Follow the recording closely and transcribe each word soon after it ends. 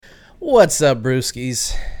What's up,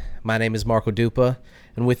 brewskis? My name is Marco Dupa,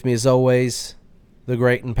 and with me as always, the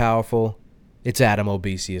great and powerful, it's Adam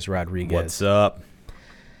Obesius Rodriguez. What's up?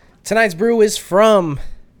 Tonight's brew is from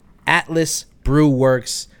Atlas Brew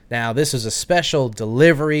Works. Now, this is a special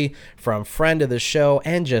delivery from friend of the show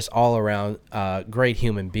and just all around great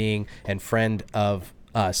human being and friend of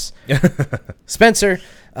us, Spencer.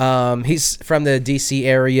 He's from the D.C.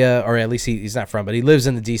 area, or at least he's not from, but he lives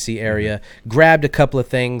in the D.C. area. Grabbed a couple of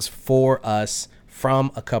things for us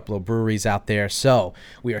from a couple of breweries out there. So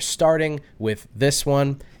we are starting with this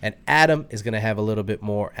one, and Adam is going to have a little bit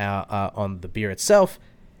more on the beer itself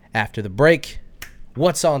after the break.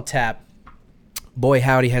 What's on tap? Boy,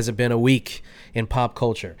 howdy, has it been a week in pop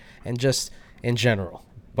culture and just in general.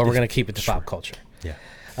 But we're going to keep it to pop culture.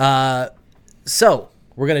 Yeah. So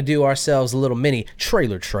we're going to do ourselves a little mini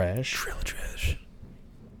trailer trash.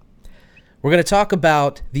 We're going to talk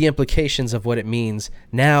about the implications of what it means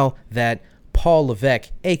now that Paul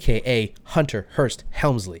Levesque, a.k.a. Hunter Hearst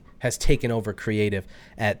Helmsley, has taken over creative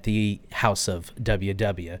at the House of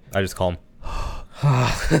WW. I just call him.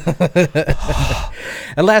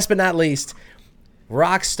 And last but not least,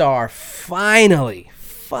 Rockstar finally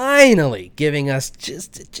giving us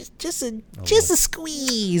just a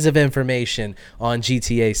squeeze of information on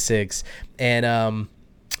GTA 6 and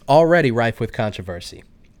already rife with controversy.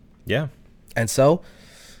 Yeah. And so,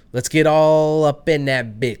 let's get all up in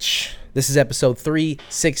that bitch. This is episode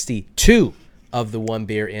 362 of the One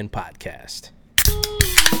Beer In podcast.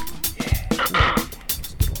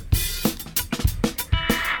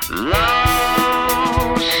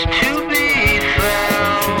 Lost to be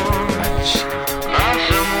found by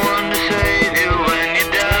someone to save you when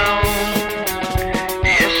you're down.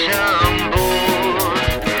 Yes, I'm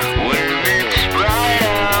bored when it's bright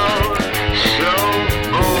out. So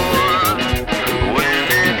bored when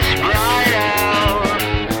it's bright out.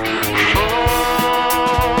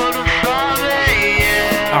 4 to 5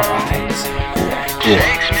 a.m. All right.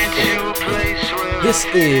 Takes me to a place where This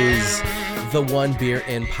is the One Beer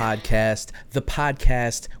In podcast, the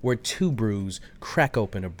podcast where two brews crack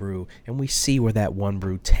open a brew and we see where that one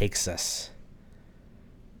brew takes us.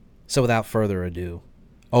 So without further ado,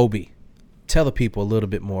 Obi, tell the people a little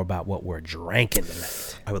bit more about what we're drinking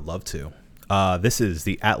tonight. I would love to. This is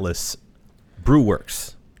the Atlas Brew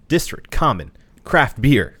Works District Common Craft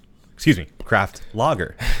Beer. Excuse me, craft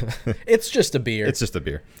lager. It's just a beer. It's just a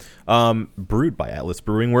beer. Brewed by Atlas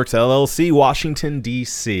Brewing Works, LLC, Washington,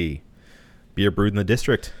 D.C. Beer brewed in the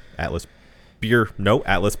district.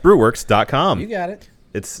 AtlasBrewWorks.com. You got it.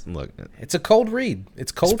 It's a cold read.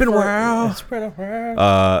 It's cold. It's been a while. It's been a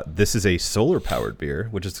while. This is a solar powered beer,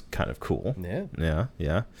 which is kind of cool.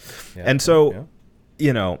 Yeah. And so,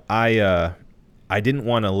 you know, I didn't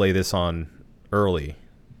want to lay this on early,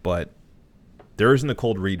 but there isn't a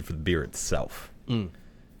cold read for the beer itself.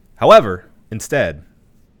 However, instead,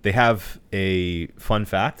 they have a fun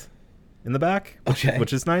fact in the back, which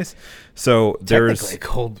is nice. So there's technically a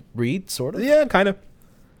cold read, sort of. Yeah, kind of.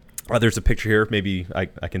 There's a picture here. Maybe I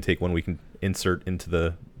can take one we can insert into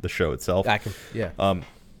the show itself. I can, yeah.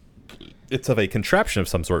 It's of a contraption of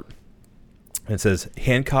some sort. It says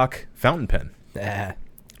Hancock fountain pen.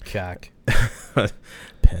 Cock.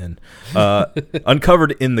 Pen.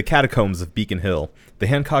 Uncovered in the catacombs of Beacon Hill, the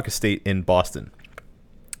Hancock estate in Boston.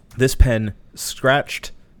 This pen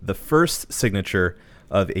scratched the first signature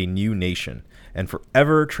of a new nation and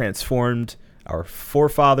forever transformed our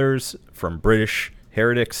forefathers from British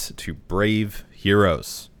heretics to brave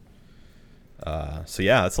heroes. So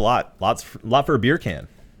yeah, that's a lot for a beer can.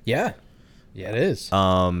 Yeah, it is.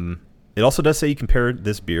 It also does say you can pair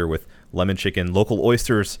this beer with lemon chicken, local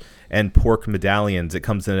oysters, and pork medallions. It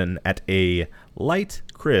comes in at a light,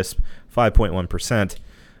 crisp 5.1%,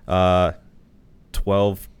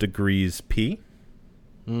 12 degrees P.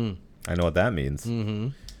 I know what that means.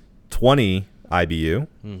 20 IBU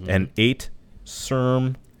and 8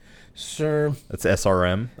 SRM. That's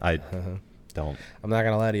SRM. I don't. I'm not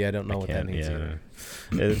gonna lie to you. I don't know what that means either.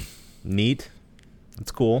 Neat.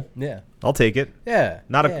 It's cool. Yeah, I'll take it. yeah.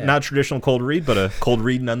 Not a traditional cold read, but a cold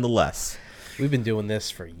read nonetheless. We've been doing this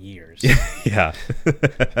for years. Yeah.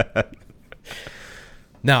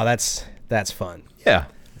 No, that's fun. Yeah.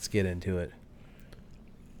 Let's get into it.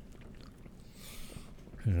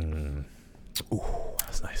 Ooh,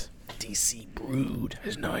 that's nice. DC brewed.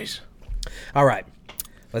 It's nice. All right,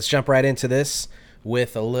 let's jump right into this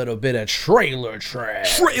with a little bit of trailer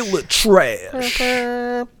trash. Trailer trash.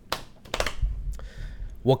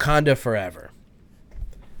 Wakanda Forever.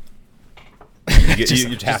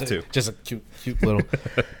 You have to. Just a cute little.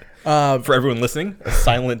 For everyone listening, a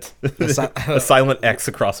silent X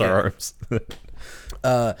across our arms.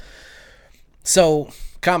 So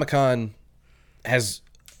Comic-Con is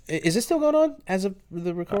it still going on as of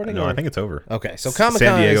the recording? No, or? I think it's over. Okay, so Comic-Con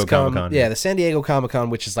San Diego has come, Comic-Con. yeah, the San Diego Comic-Con,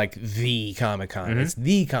 which is like the Comic-Con. It's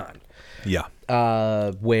the con. Yeah.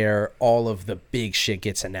 Where all of the big shit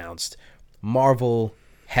gets announced. Marvel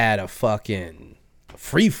had a fucking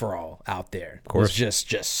free-for-all out there. Of course. Was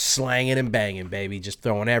just slanging and banging, baby. Just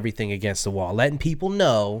throwing everything against the wall. Letting people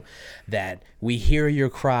know that we hear your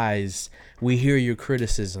cries, we hear your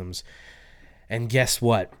criticisms, and guess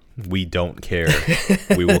what? We don't care.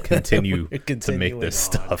 We will continue to make Continuing this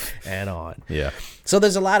on stuff. and on. Yeah. So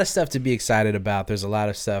there's a lot of stuff to be excited about. There's a lot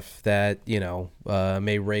of stuff that,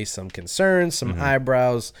 may raise some concerns, some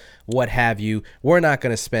eyebrows, what have you. We're not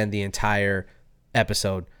going to spend the entire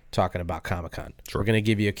episode talking about Comic-Con. Sure. We're going to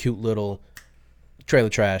give you a cute little trailer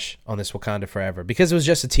trash on this Wakanda Forever because it was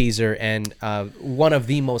just a teaser and one of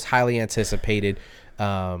the most highly anticipated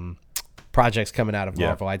projects coming out of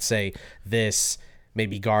Marvel. I'd say this,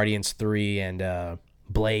 maybe Guardians 3 and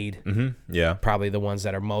Blade. Yeah. Probably the ones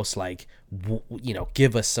that are most like,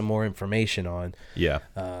 give us some more information on. Yeah.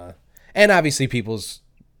 And obviously people's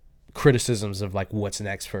criticisms of like what's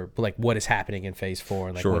next for like what is happening in Phase 4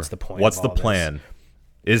 and like Sure. what's the point. What's of the all this. plan?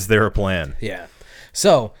 Is there a plan? Yeah.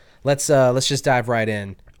 So let's just dive right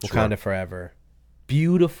in. Wakanda Sure. Forever.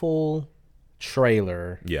 Beautiful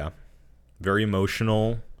trailer. Yeah. Very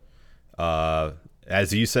emotional.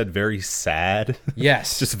 As you said, very sad.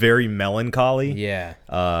 Yes. Just very melancholy. Yeah.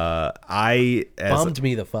 Bummed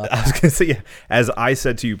me the fuck. I was gonna say, yeah, as I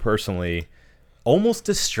said to you personally, almost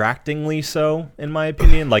distractingly so, in my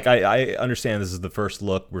opinion. Like I understand this is the first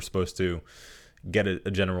look. We're supposed to get a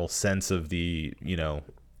general sense of the,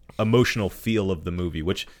 emotional feel of the movie,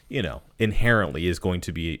 which, inherently is going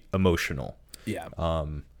to be emotional. Yeah.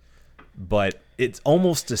 But it's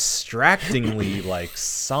almost distractingly like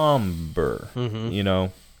somber,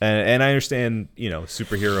 and I understand,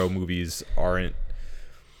 superhero movies aren't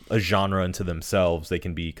a genre unto themselves. They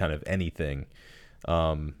can be kind of anything.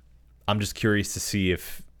 I'm just curious to see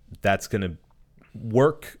if that's going to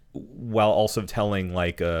work while also telling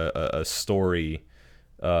like a story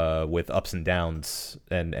with ups and downs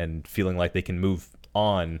and feeling like they can move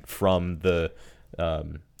on from the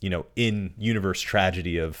in-universe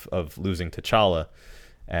tragedy of losing T'Challa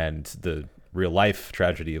and the real-life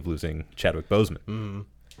tragedy of losing Chadwick Boseman.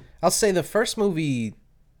 I'll say the first movie,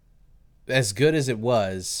 as good as it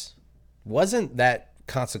wasn't that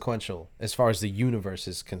consequential as far as the universe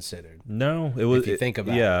is considered. No, it was. If you think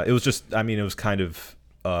about it was just. I mean, it was kind of.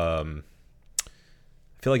 I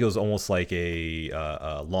feel like it was almost like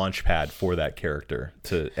a launch pad for that character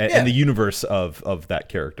and the universe of that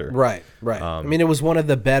character. Right. I mean, it was one of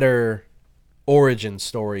the better origin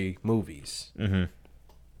story movies.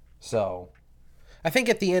 So, I think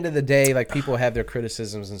at the end of the day, like people have their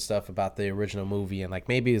criticisms and stuff about the original movie, and like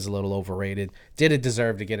maybe it's a little overrated. Did it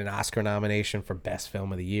deserve to get an Oscar nomination for Best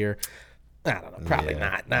Film of the Year? I don't know. Probably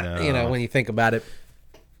not. No. When you think about it,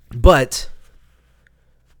 but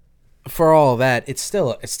for all that, it's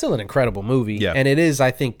still an incredible movie, and it is,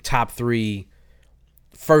 I think, top 3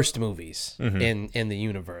 first movies in the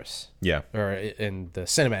universe, or in the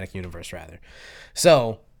cinematic universe rather.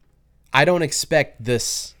 So I don't expect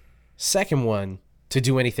this second one to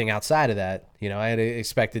do anything outside of that. I had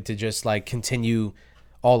expected to just like continue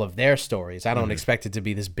all of their stories. I don't expect it to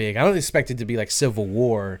be this big. I don't expect it to be like Civil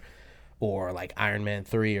War or like Iron Man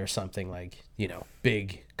 3 or something like,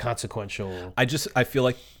 big consequential. I feel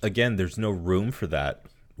like, again, there's no room for that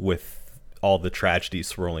with all the tragedy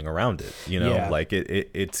swirling around it. Like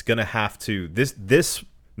it's going to have to, this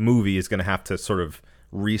movie is going to have to sort of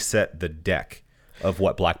reset the deck of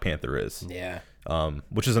what Black Panther is. Yeah.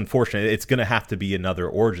 Which is unfortunate. It's going to have to be another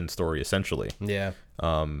origin story, essentially. Yeah.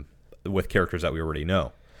 With characters that we already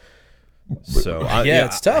know. So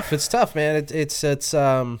it's tough. It's tough, man. It's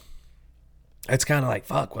kind of like,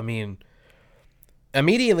 fuck. I mean,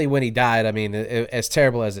 immediately when he died, I mean, as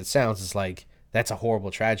terrible as it sounds, it's like that's a horrible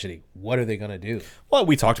tragedy. What are they gonna do? Well,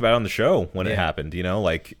 we talked about it on the show when it happened.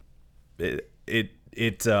 Like it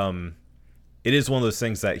is one of those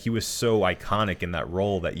things that he was so iconic in that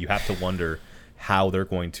role that you have to wonder how they're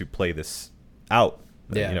going to play this out.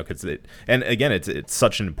 Because and again, it's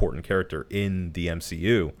such an important character in the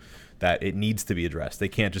MCU that it needs to be addressed. They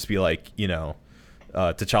can't just be like,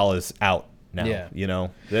 T'Challa's out now.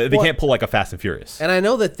 They can't pull like a Fast and Furious. And I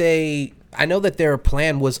know that their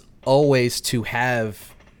plan was always to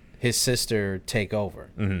have his sister take over,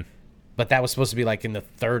 but that was supposed to be like in the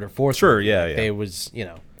 3rd or 4th. Sure, movie. yeah. It was,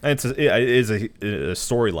 And it is a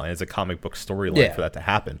storyline. It's a comic book storyline for that to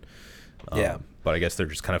happen. But I guess they're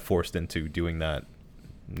just kind of forced into doing that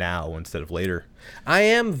now instead of later. I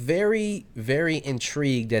am very, very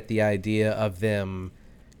intrigued at the idea of them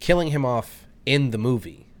killing him off in the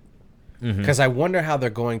movie. Because I wonder how they're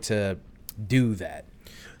going to do that.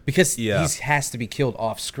 Because he has to be killed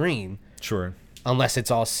off screen. Sure. Unless it's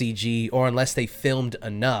all CG or unless they filmed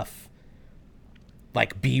enough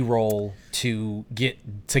like B-roll to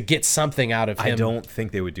get something out of him. I don't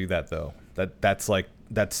think they would do that though.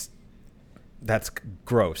 That's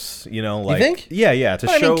gross, you know, like you think? Yeah,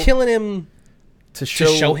 I mean, killing him to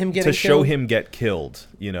show him get killed,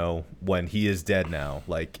 you know, when he is dead now.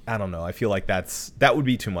 Like, I don't know. I feel like that would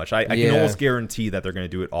be too much. I can almost guarantee that they're going to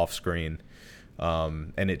do it off screen.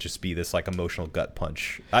 And it just be this like emotional gut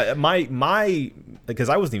punch. My because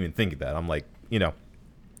I wasn't even thinking that. I'm like, you know,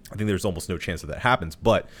 I think there's almost no chance that happens.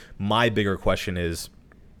 But my bigger question is,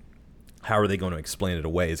 how are they going to explain it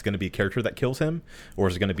away? Is it going to be a character that kills him, or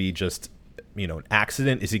is it going to be just, you know, an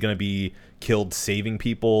accident? Is he going to be killed saving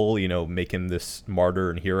people? You know, make him this martyr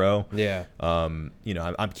and hero? Yeah. You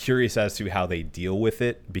know, I'm curious as to how they deal with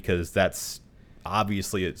it, because that's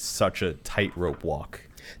obviously it's such a tightrope walk.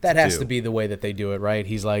 That has to be the way that they do it, right?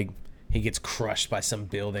 He's like, he gets crushed by some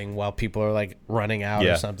building while people are like running out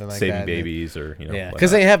or something like saving that. Babies or, you know. Yeah,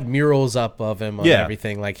 because they have murals up of him on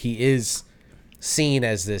everything. Like, he is seen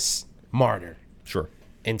as this martyr. Sure.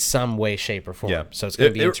 In some way, shape, or form. Yeah. So it's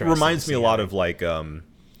going to be interesting. It reminds me a lot of like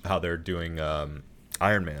how they're doing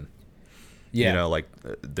Iron Man. Yeah. You know, like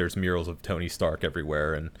there's murals of Tony Stark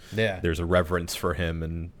everywhere, and there's a reverence for him,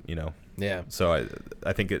 and, you know. Yeah. So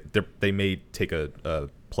I think they may take a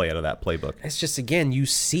play out of that playbook. It's just, again, you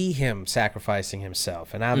see him sacrificing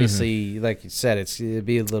himself, and obviously, like you said, it'd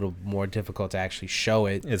be a little more difficult to actually show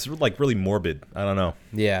it. It's like really morbid. I don't know.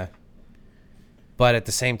 Yeah. But at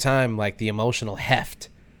the same time, like the emotional heft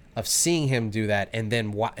of seeing him do that, and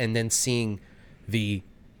then seeing the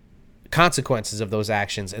consequences of those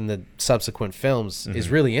actions in the subsequent films is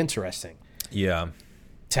really interesting. Yeah.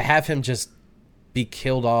 To have him just be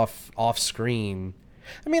killed off screen.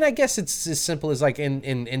 I mean, I guess it's as simple as like in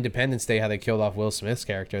Independence Day, how they killed off Will Smith's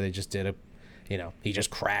character. They just did he just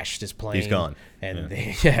crashed his plane. He's gone. And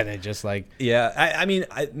they just like. Yeah. I mean,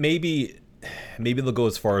 maybe they'll go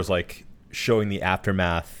as far as like showing the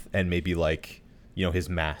aftermath and maybe like, you know, his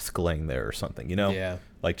mask laying there or something, you know? Yeah.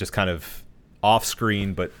 Like just kind of off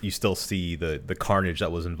screen, but you still see the carnage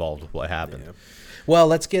that was involved with what happened. Yeah. Well,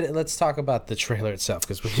 let's talk about the trailer itself,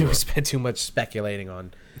 because we spent too much speculating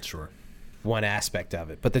on one aspect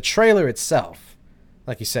of it. But the trailer itself,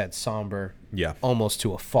 like you said, somber, almost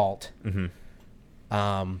to a fault.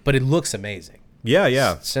 Mm-hmm. But it looks amazing. Yeah.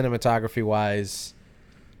 Cinematography wise,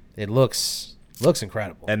 it looks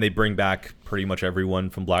incredible. And they bring back pretty much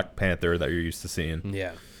everyone from Black Panther that you're used to seeing.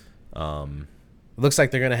 Yeah. Looks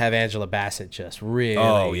like they're gonna have Angela Bassett just really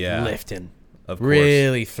lifting. Of course.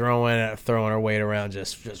 Really throwing her weight around,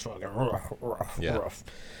 just fucking rough.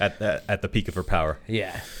 At the peak of her power.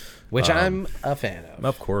 Yeah, which I'm a fan of.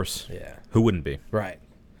 Of course. Yeah. Who wouldn't be? Right.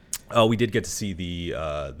 Oh, we did get to see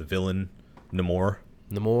the villain, Namor.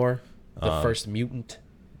 The first mutant.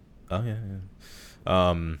 Oh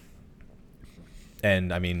yeah.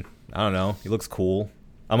 And I mean, I don't know. He looks cool.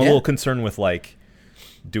 I'm a little concerned with like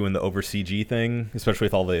doing the over CG thing, especially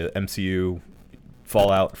with all the MCU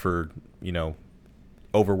fallout for, you know,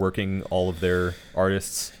 overworking all of their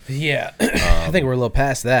artists. Yeah. I think we're a little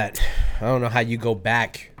past that. I don't know how you go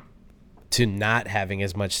back to not having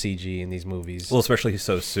as much CG in these movies. Well, especially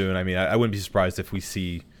so soon. I mean, I wouldn't be surprised if we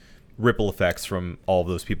see ripple effects from all of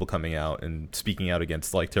those people coming out and speaking out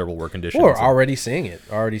against like terrible work conditions. We're already seeing it.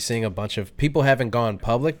 Already seeing a bunch of people haven't gone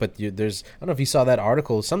public, but there's, I don't know if you saw that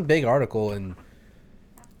article, some big article in,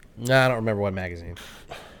 I don't remember what magazine,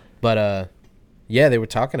 but yeah, they were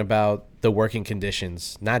talking about the working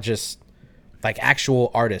conditions, not just like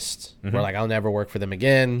actual artists. Mm-hmm. Were like, I'll never work for them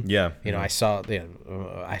again. Yeah, you know, I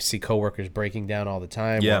see coworkers breaking down all the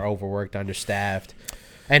time. Yeah, we're overworked, understaffed,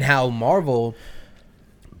 and how Marvel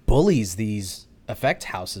bullies these effect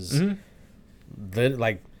houses. Mm-hmm.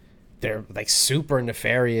 They're like super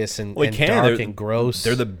nefarious and dark and gross.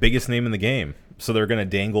 They're the biggest name in the game, so they're gonna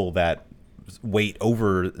dangle that weight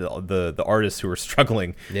over the artists who are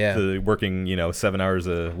struggling, working, you know, 7 hours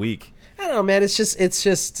a week. I don't know, man. It's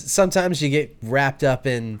just sometimes you get wrapped up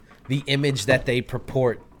in the image that they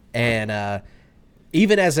purport, and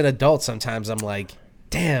even as an adult, sometimes I'm like,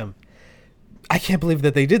 damn, I can't believe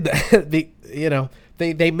that they did that. You know,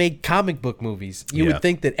 they make comic book movies. You Yeah. would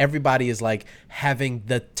think that everybody is like having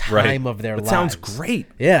the time of their That lives. sounds great.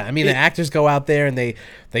 Yeah, I mean, the actors go out there and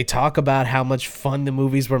they talk about how much fun the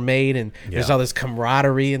movies were made, and there's Yeah. all this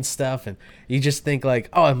camaraderie and stuff, and you just think like,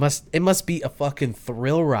 oh, it must be a fucking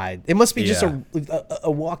thrill ride. It must be just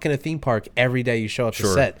a walk in a theme park every day you show up to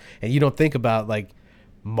Sure. set, and you don't think about like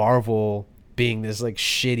Marvel being this like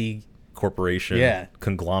shitty Corporation, Yeah.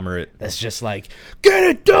 conglomerate. that's just like, get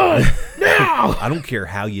it done now. I don't care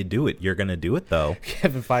how you do it. You're gonna do it though.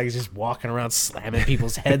 Kevin Feige's just walking around slamming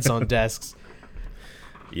people's heads on desks.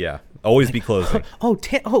 Yeah, always be closing.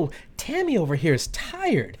 Tammy over here is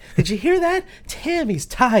tired. Did you hear that? Tammy's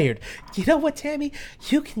tired. You know what, Tammy?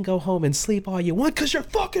 You can go home and sleep all you want because you're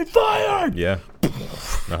fucking fired. Yeah.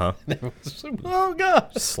 Oh, God.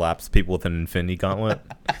 Slaps people with an infinity gauntlet.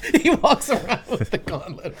 He walks around with the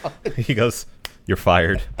gauntlet on. He goes, "You're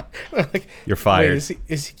fired. Like, You're fired. Wait,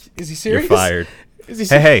 is he serious? You're fired. Is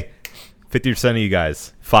he Hey, 50% of you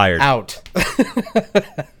guys fired. out?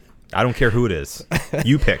 I don't care who it is.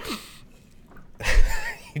 You pick."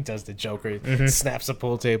 He does the Joker. Snaps a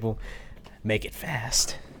pool table. Make it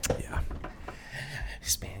fast. Yeah.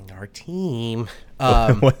 Expanding our team.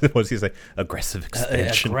 What does he say? Aggressive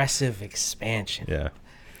expansion. Aggressive expansion. Yeah.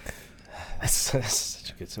 That's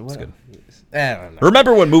such a good. So what? good. I don't know.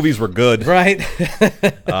 Remember when movies were good? Right.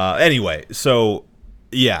 Anyway, so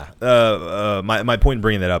yeah, my point in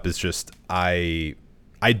bringing that up is just I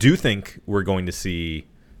do think we're going to see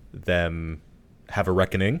them have a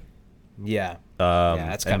reckoning. Yeah. Yeah,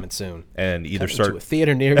 that's coming soon. And either Coming start to a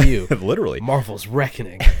theater near you. literally Marvel's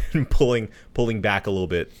Reckoning. pulling back a little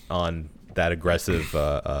bit on that aggressive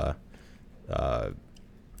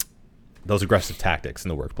those aggressive tactics in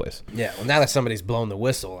the workplace. Yeah. Well, now that somebody's blown the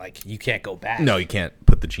whistle, like you can't go back. No, you can't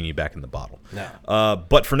put the genie back in the bottle. No.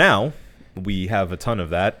 But for now, we have a ton of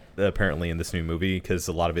that apparently in this new movie because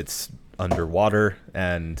a lot of it's underwater,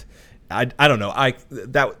 and I don't know.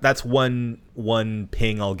 That's one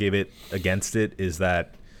ping I'll give it against it is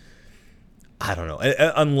that I don't know.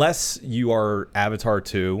 Unless you are Avatar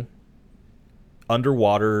 2,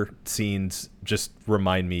 underwater scenes just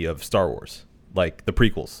remind me of Star Wars, like the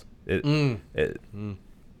prequels. I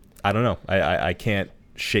don't know. I can't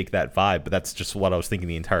shake that vibe, but that's just what I was thinking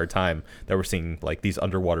the entire time that we're seeing like these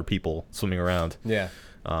underwater people swimming around. Yeah.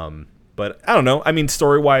 But I don't know. I mean,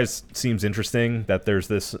 story-wise, seems interesting that there's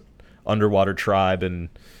this underwater tribe and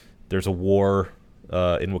there's a war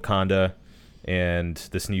in Wakanda and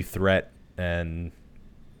this new threat, and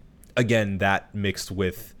again that mixed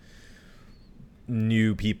with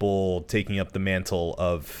new people taking up the mantle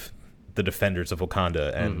of the defenders of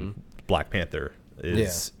Wakanda and Black Panther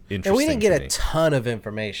is interesting. And we didn't get to a me. ton of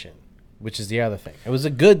information, which is the other thing.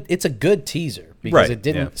 It's a good teaser because Right, it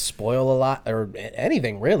didn't spoil a lot or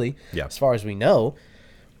anything really, Yeah. as far as we know,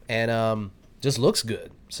 and just looks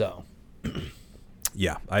good. So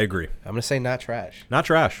Yeah, I agree. I'm gonna say not trash. Not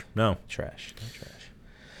trash. No. Trash. Not trash.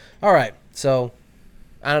 All right. So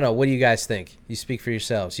I don't know. What do you guys think? You speak for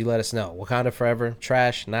yourselves. You let us know. Wakanda Forever.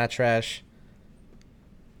 Trash. Not trash.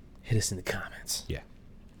 Hit us in the comments. Yeah.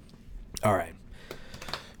 All right.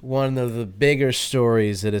 One of the bigger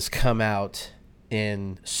stories that has come out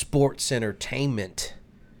in sports entertainment,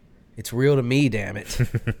 it's real to me, damn it,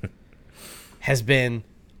 has been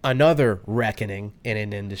another reckoning in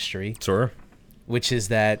an industry, Sure. which is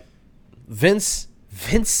that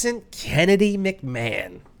Vincent Kennedy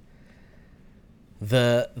McMahon,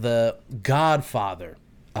 the godfather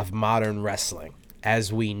of modern wrestling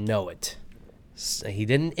as we know it. He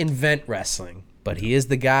didn't invent wrestling, but he is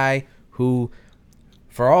the guy who,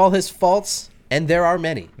 for all his faults, and there are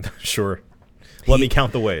many, Sure. Let me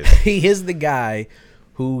count the ways. he is the guy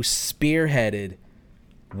who spearheaded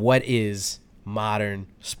what is modern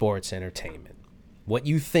sports entertainment. What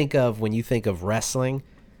you think of when you think of wrestling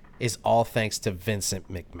is all thanks to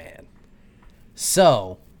Vincent McMahon.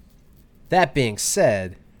 So, that being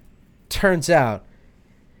said, turns out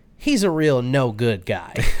he's a real no good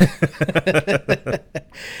guy.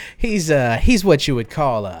 He's what you would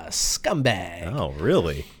call a scumbag. Oh,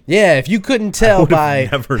 really? Yeah, if you couldn't tell by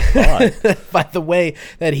Never thought. by the way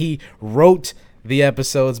that he wrote the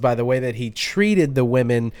episodes, by the way that he treated the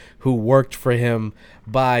women who worked for him,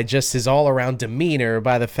 by just his all-around demeanor,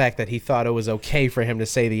 by the fact that he thought it was okay for him to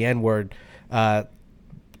say the N-word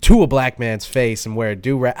to a black man's face and wear a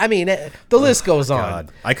do-rag. I mean, the list goes on.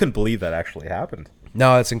 God, I couldn't believe that actually happened.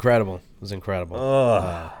 No, it's incredible. It was incredible.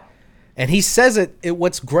 And he says it.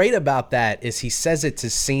 What's great about that is he says it to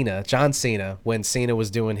Cena, John Cena, when Cena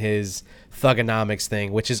was doing his thugonomics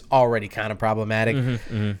thing, which is already kind of problematic.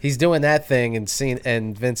 He's doing that thing, and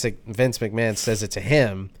Vince McMahon says it to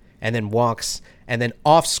him, and then walks And then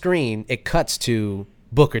off screen, it cuts to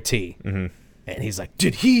Booker T. And he's like,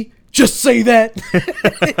 did he just say that?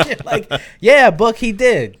 Like, yeah, Book, he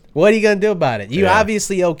did. What are you going to do about it? You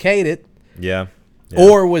obviously okayed it. Yeah.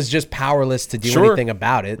 Or was just powerless to do anything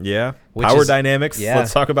about it. Yeah. Which Power is- dynamics. yeah.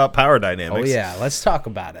 Let's talk about power dynamics. Oh, yeah. Let's talk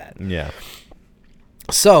about that. Yeah.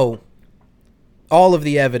 So, all of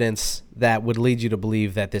the evidence that would lead you to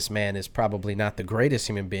believe that this man is probably not the greatest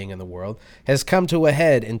human being in the world has come to a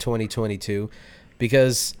head in 2022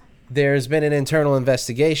 because there's been an internal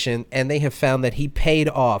investigation and they have found that he paid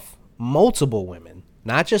off multiple women,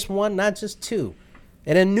 not just one, not just two,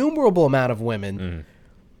 an innumerable amount of women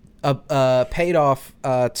paid off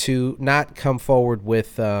to not come forward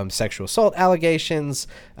with sexual assault allegations.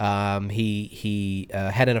 He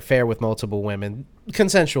had an affair with multiple women,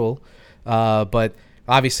 consensual, but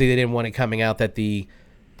obviously they didn't want it coming out that the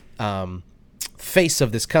face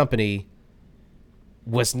of this company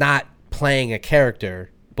was not playing a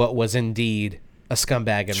character, but was indeed a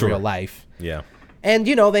scumbag in real life. Yeah. And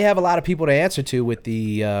you know they have a lot of people to answer to with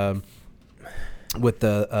the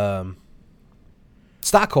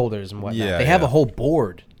stockholders and whatnot. Yeah, they have yeah. a whole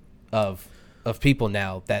board of people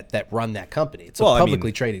now that run that company. It's a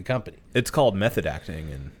publicly traded company. It's called method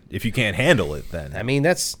acting, and if you can't handle it, then I mean,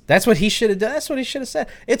 that's what he should have done. That's what he should have said.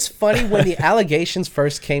 It's funny when the allegations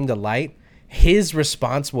first came to light, his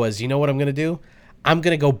response was, "You know what I'm going to do? I'm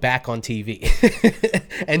going to go back on TV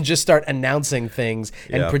and just start announcing things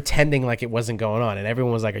and pretending like it wasn't going on." And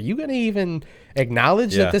everyone was like, "Are you going to even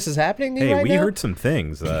acknowledge that this is happening to you right we now?" heard some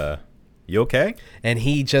things. You okay? And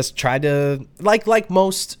he just tried to, like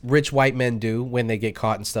most rich white men do when they get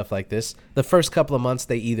caught and stuff like this, the first couple of months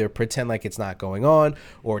they either pretend like it's not going on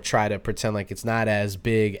or try to pretend like it's not as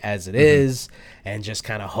big as it is and just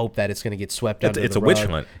kind of hope that it's going to get swept under the rug. It's a witch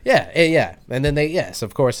hunt. Yeah. And then yes,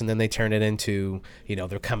 of course, and then they turn it into,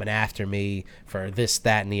 they're coming after me for this,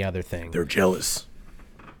 that, and the other thing. They're jealous.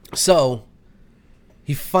 So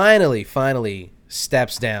he finally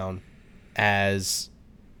steps down as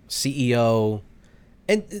CEO,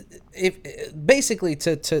 and if basically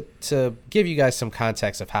to give you guys some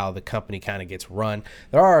context of how the company kind of gets run,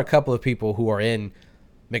 there are a couple of people who are in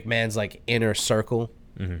McMahon's like inner circle,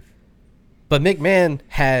 but McMahon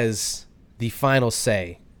has the final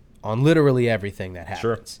say on literally everything that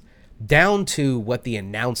happens, down to what the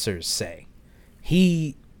announcers say.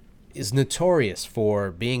 He is notorious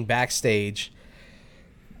for being backstage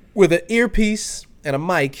with an earpiece and a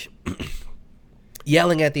mic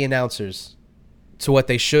yelling at the announcers to what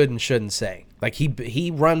they should and shouldn't say. Like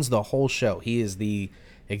he runs the whole show. He is the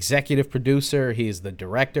executive producer. He is the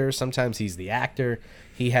director. Sometimes he's the actor.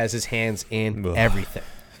 He has his hands in everything.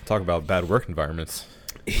 Talk about bad work environments.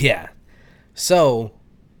 Yeah. So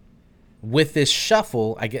with this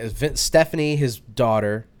shuffle, I guess Stephanie, his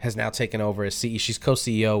daughter, has now taken over as CEO. She's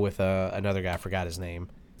co-CEO with another guy. I forgot his name.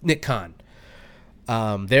 Nick Khan.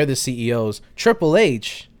 They're the CEOs. Triple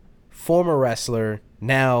H, former wrestler,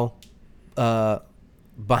 now behind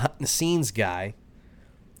the scenes guy,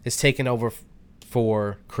 is taking over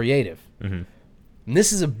for creative. And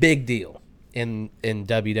this is a big deal in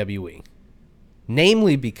WWE,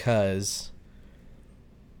 namely because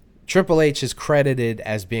Triple H is credited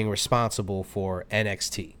as being responsible for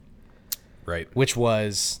NXT, right? Which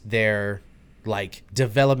was their like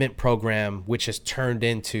development program, which has turned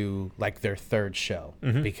into like their third show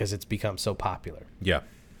because it's become so popular. Yeah.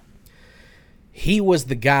 He was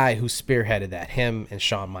the guy who spearheaded that, him and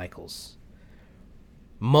Shawn Michaels.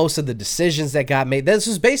 Most of the decisions that got made, this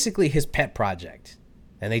was basically his pet project.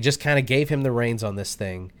 And they just kind of gave him the reins on this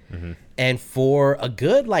thing. And for a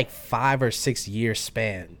good like 5 or 6 year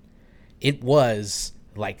span, it was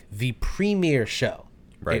like the premier show.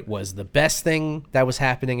 Right. It was the best thing that was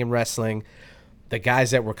happening in wrestling. The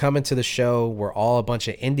guys that were coming to the show were all a bunch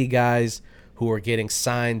of indie guys who were getting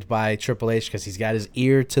signed by Triple H because he's got his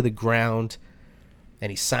ear to the ground. And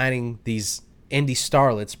he's signing these indie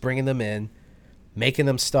starlets, bringing them in, making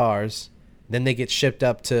them stars. Then they get shipped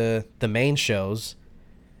up to the main shows,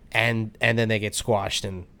 and then they get squashed,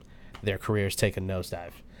 and their careers take a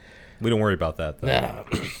nosedive. We don't worry about that, though.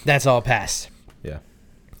 That's all past. Yeah.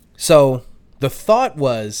 So the thought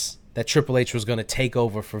was that Triple H was going to take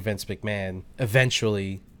over for Vince McMahon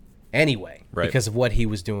eventually anyway, because of what he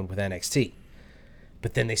was doing with NXT.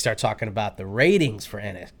 But then they start talking about the ratings for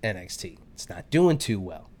NXT. It's not doing too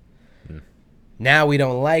well. Now we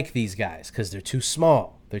don't like these guys because they're too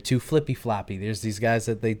small. They're too flippy floppy. There's these guys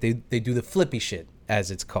that they do the flippy shit, as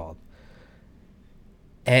it's called.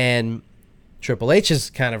 And Triple H's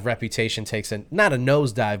kind of reputation takes not a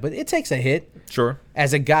nosedive, but it takes a hit. Sure.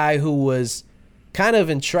 As a guy who was kind of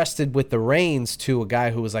entrusted with the reins to a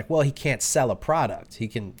guy who was like, well, he can't sell a product. He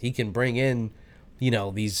can bring in,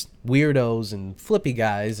 these weirdos and flippy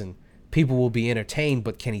guys and people will be entertained,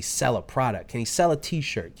 but can he sell a product? Can he sell a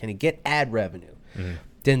t-shirt? Can he get ad revenue?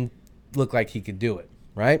 Didn't look like he could do it,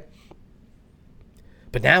 right?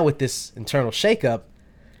 But now with this internal shakeup,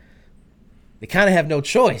 they kind of have no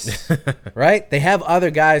choice, right? They have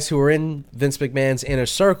other guys who are in Vince McMahon's inner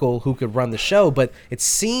circle who could run the show, but it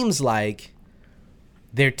seems like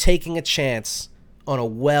they're taking a chance on a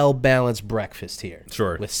well-balanced breakfast here.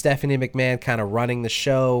 Sure. With Stephanie McMahon kind of running the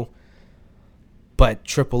show, but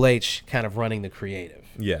Triple H kind of running the creative.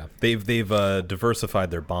 Yeah, they've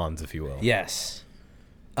diversified their bonds, if you will. Yes.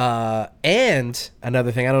 And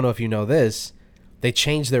another thing, I don't know if you know this, they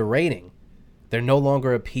changed their rating. They're no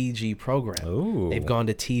longer a PG program. Ooh. They've gone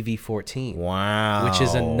to TV 14. Wow. Which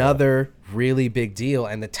is another really big deal.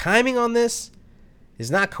 And the timing on this is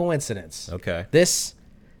not coincidence. Okay. This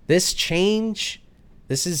change,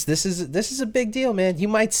 this is a big deal, man. You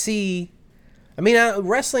might see,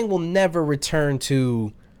 wrestling will never return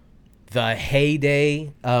to the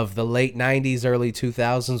heyday of the late 90s, early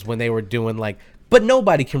 2000s when they were doing but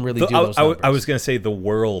nobody can really do those numbers. I was going to say the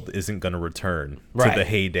world isn't going to return to the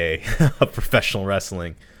heyday of professional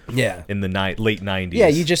wrestling. Yeah. In the late 90s. Yeah,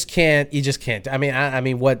 you just can't.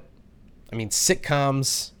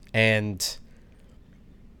 Sitcoms and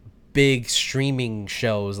big streaming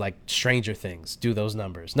shows like Stranger Things do those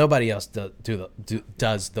numbers. Nobody else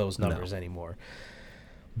does those numbers anymore.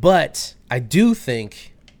 But I do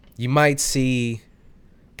think you might see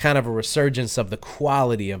kind of a resurgence of the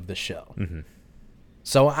quality of the show. Mm-hmm.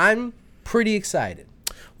 So I'm pretty excited.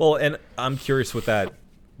 Well, and I'm curious with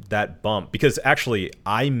that bump, because actually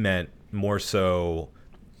I meant more so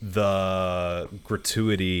the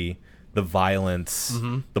gratuity, the violence,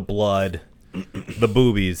 the blood, the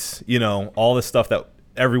boobies, all the stuff that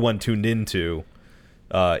everyone tuned into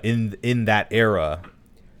in that era.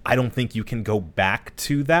 I don't think you can go back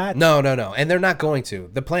to that. No. And they're not going to.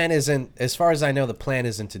 The plan isn't, as far as I know, the plan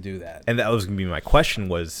isn't to do that. And that was going to be my question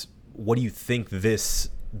was, what do you think this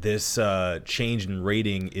change in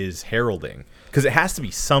rating is heralding? Because it has to be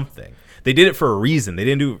something. They did it for a reason. They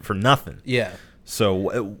didn't do it for nothing. Yeah.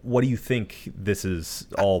 So what do you think this is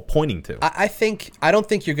all pointing to? I don't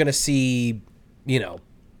think you're going to see,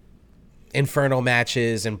 Inferno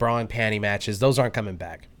matches and bra and panty matches. Those aren't coming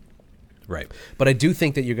back. Right. But I do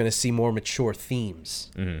think that you're going to see more mature themes,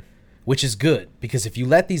 which is good, because if you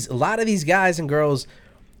let a lot of these guys and girls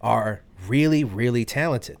are really, really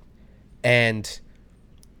talented, and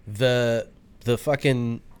the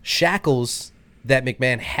fucking shackles that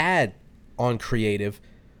McMahon had on creative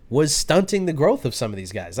was stunting the growth of some of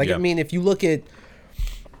these guys. If you look at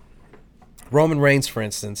Roman Reigns, for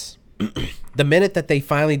instance, the minute that they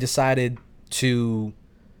finally decided to,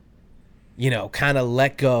 kind of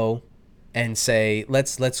let go and say,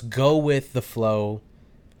 let's go with the flow.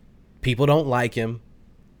 People don't like him,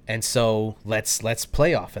 and so let's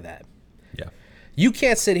play off of that. Yeah. You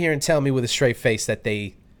can't sit here and tell me with a straight face that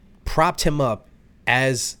they propped him up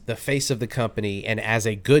as the face of the company and as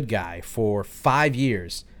a good guy for 5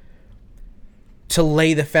 years to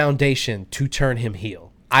lay the foundation to turn him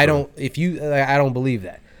heel. I don't believe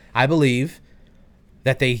that. I believe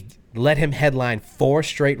that they let him headline 4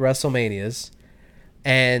 straight WrestleManias,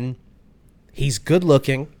 and he's good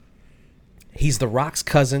looking. He's The Rock's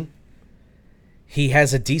cousin. He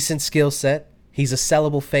has a decent skill set. He's a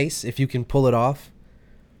sellable face if you can pull it off.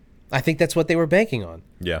 I think that's what they were banking on.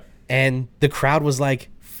 Yeah. And the crowd was like,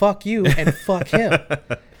 fuck you and fuck him.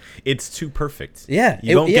 It's too perfect. Yeah.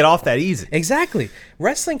 You don't get off that easy. Exactly.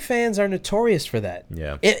 Wrestling fans are notorious for that.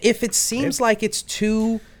 Yeah. If it seems like it's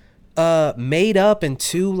too made up and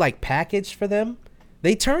too packaged for them,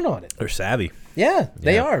 they turn on it. They're savvy. Yeah,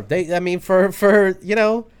 they are. For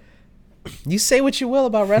you say what you will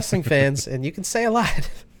about wrestling fans, and you can say a lot.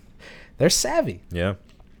 They're savvy. Yeah.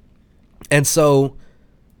 And so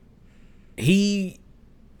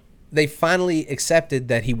they finally accepted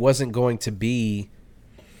that he wasn't going to be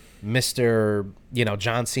Mr.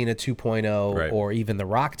 John Cena 2.0 right. or even The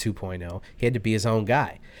Rock 2.0. He had to be his own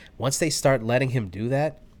guy. Once they start letting him do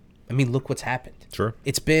that, look what's happened. Sure.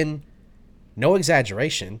 It's been, no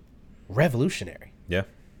exaggeration, revolutionary. Yeah.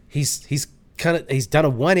 He's done a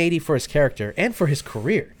 180 for his character and for his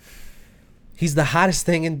career. He's the hottest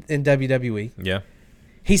thing in WWE. Yeah.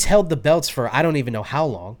 He's held the belts for I don't even know how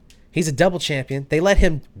long. He's a double champion. They let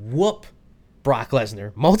him whoop Brock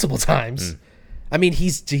Lesnar multiple times.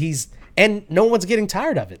 He's and no one's getting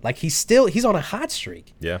tired of it. He's on a hot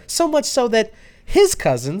streak. Yeah. So much so that his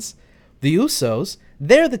cousins, the Usos,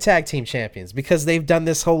 they're the tag team champions because they've done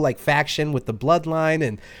this whole like faction with the bloodline,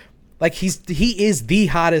 and like he is the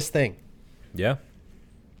hottest thing. Yeah.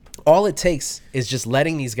 All it takes is just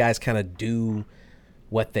letting these guys kind of do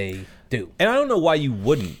what they do. And I don't know why you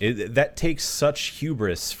wouldn't. That takes such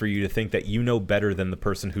hubris for you to think that you know better than the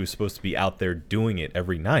person who's supposed to be out there doing it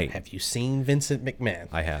every night. Have you seen Vincent McMahon?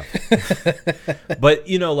 I have. But,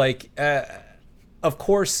 you know, like, of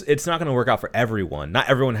course, it's not going to work out for everyone. Not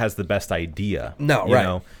everyone has the best idea. No, you right.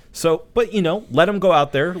 know? So, but, you know, let them go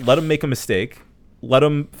out there. Let them make a mistake. Let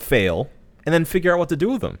them fail. And then figure out what to do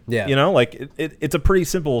with them. Yeah. You know, like, it's a pretty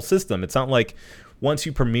simple system. It's not like once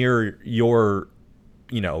you premiere your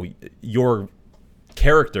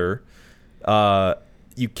character,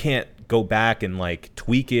 you can't go back and like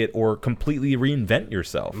tweak it or completely reinvent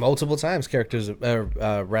yourself. Multiple times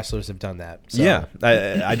wrestlers have done that. So. Yeah.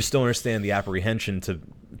 I just don't understand the apprehension to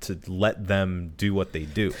let them do what they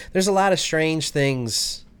do. There's a lot of strange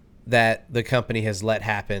things that the company has let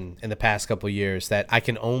happen in the past couple of years that I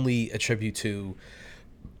can only attribute to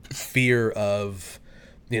fear of,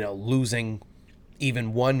 losing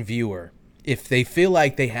even one viewer. If they feel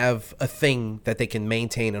like they have a thing that they can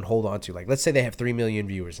maintain and hold on to, like let's say they have 3 million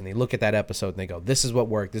viewers and they look at that episode and they go, this is what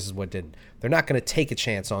worked, this is what didn't. They're not going to take a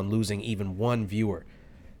chance on losing even one viewer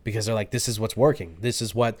because they're like, this is what's working. This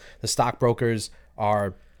is what the stockbrokers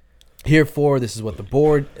are here for. This is what the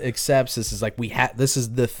board accepts. This is like this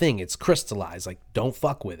is the thing. It's crystallized. Like, don't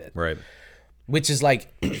fuck with it. Right. Which is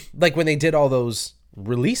like when they did all those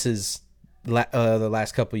releases the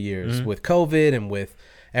last couple of years with COVID and with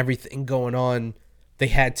everything going on, they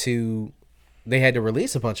had to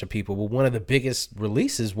release a bunch of people. But one of the biggest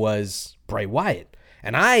releases was Bray Wyatt.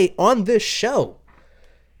 And I, on this show,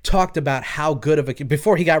 talked about how good of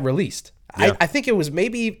before he got released. Yeah. I think it was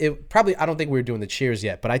probably, I don't think we were doing the cheers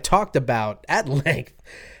yet, but I talked about at length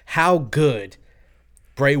how good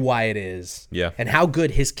Bray Wyatt is. Yeah. And how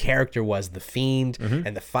good his character was, the Fiend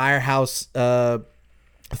and the Firehouse,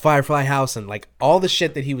 Firefly House, and like all the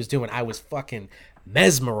shit that he was doing. I was fucking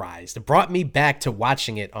mesmerized. It brought me back to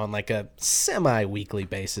watching it on like a semi-weekly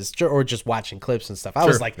basis or just watching clips and stuff. I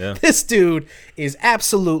was like, this dude is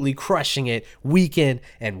absolutely crushing it week in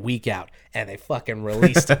and week out. And they fucking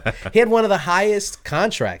released him. He had one of the highest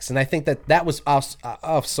contracts, and I think that was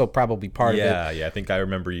also probably part of it. Yeah, I think I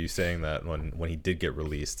remember you saying that when he did get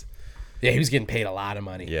released. Yeah, he was getting paid a lot of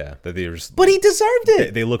money. Yeah, that they were just, but he deserved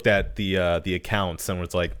it. They looked at the accounts and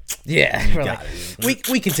was like, yeah, we're like,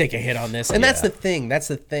 we can take a hit on this. And that's the thing. That's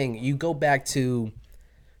the thing. You go back to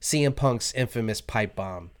CM Punk's infamous pipe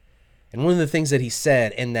bomb, and one of the things that he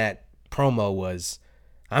said in that promo was,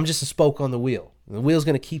 "I'm just a spoke on the wheel. The wheel's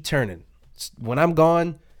gonna keep turning. When I'm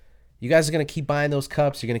gone, you guys are gonna keep buying those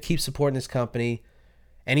cups. You're gonna keep supporting this company."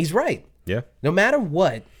 And he's right. Yeah. No matter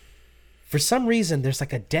what. For some reason, there's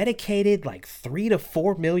like a dedicated 3 to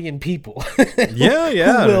 4 million people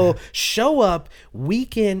who will show up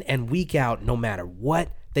week in and week out no matter what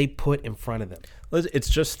they put in front of them. It's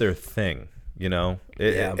just their thing,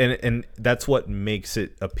 and that's what makes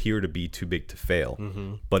it appear to be too big to fail.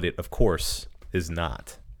 But it, of course, is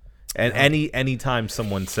not. And any time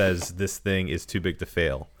someone says this thing is too big to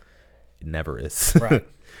fail, it never is. Right.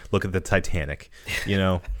 Look at the Titanic,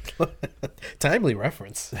 Timely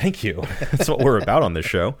reference. Thank you. That's what we're about on this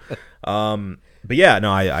show. But yeah,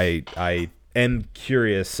 no, I am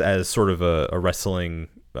curious as sort of a wrestling,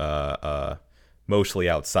 mostly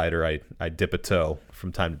outsider. I dip a toe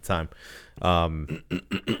from time to time.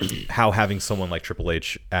 How having someone like Triple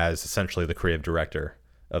H as essentially the creative director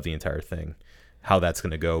of the entire thing, how that's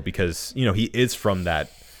going to go, because he is from that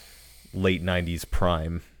late 90s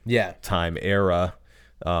prime time era.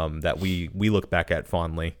 That we look back at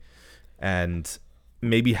fondly, and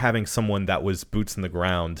maybe having someone that was boots in the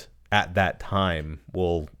ground at that time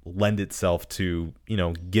will lend itself to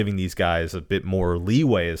giving these guys a bit more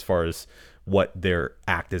leeway as far as what their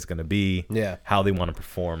act is going to be, how they want to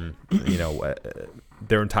perform,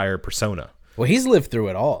 their entire persona. Well, he's lived through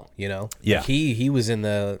it all, Yeah, he was there in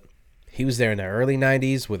the early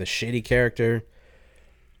 90s with a shitty character.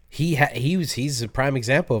 He's a prime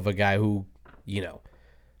example of a guy who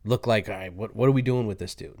looked like, all right, what are we doing with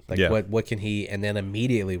this dude? What can he? And then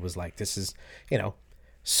immediately was like, this is,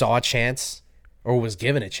 saw a chance, or was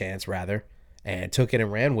given a chance rather, and took it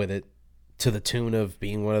and ran with it to the tune of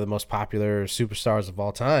being one of the most popular superstars of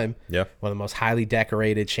all time. Yeah, one of the most highly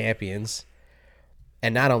decorated champions,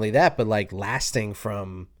 and not only that, but lasting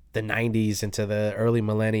from the 90s into the early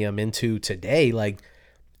millennium into today.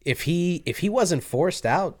 If he wasn't forced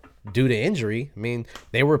out due to injury, I mean,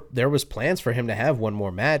 there was plans for him to have one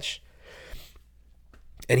more match,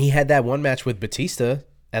 and he had that one match with Batista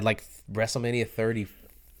at like WrestleMania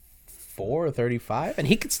 34 or 35, and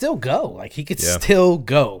he could still go. Like, he could still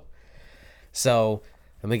go. So,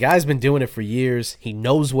 and the guy's been doing it for years. He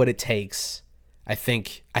knows what it takes. I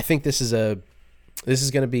think this is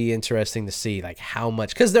going to be interesting to see, like, how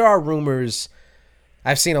much, because there are rumors.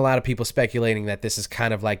 I've seen a lot of people speculating that this is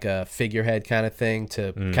kind of like a figurehead kind of thing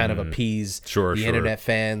to kind of appease the internet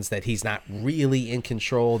fans, that he's not really in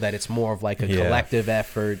control, that it's more of like a collective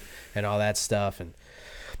effort and all that stuff. And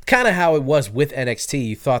kind of how it was with NXT.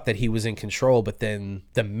 You thought that he was in control, but then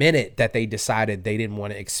the minute that they decided they didn't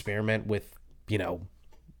want to experiment with, you know,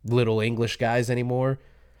 little English guys anymore,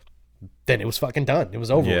 then it was fucking done. It was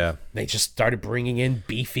over. Yeah. They just started bringing in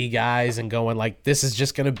beefy guys and going like, this is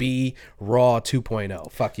just going to be Raw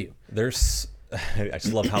 2.0. Fuck you. I just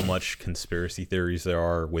love how much conspiracy theories there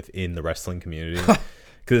are within the wrestling community.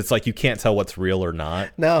 Because it's like you can't tell what's real or not.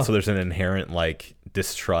 No. So there's an inherent like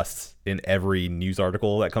distrust in every news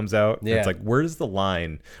article that comes out. Yeah. It's like, where's the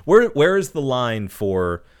line? Where is the line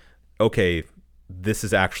for, okay, this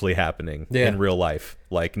is actually happening in real life?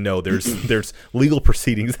 Like, no, there's legal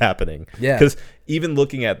proceedings happening. Yeah. Because even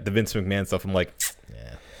looking at the Vince McMahon stuff, I'm like,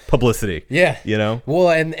 publicity. Yeah. You know? Well,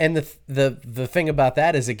 and the thing about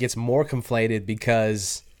that is it gets more conflated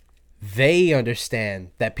because they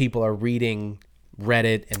understand that people are reading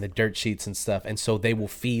Reddit and the dirt sheets and stuff, and so they will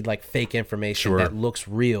feed like fake information that looks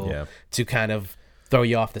real to kind of throw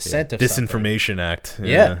you off the scent of Disinformation something. Act.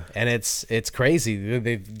 Yeah, and it's crazy.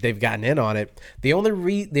 They've gotten in on it. The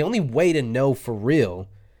only way to know for real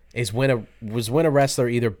is when a wrestler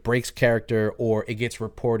either breaks character or it gets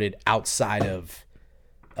reported outside of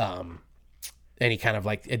any kind of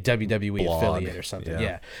like a WWE blog affiliate or something.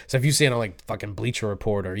 Yeah. So if you see it on like fucking Bleacher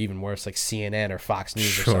Report or even worse like CNN or Fox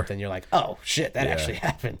News or something, you're like, oh shit, that actually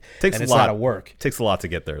happened. Takes and a it's lot not a work. Takes a lot to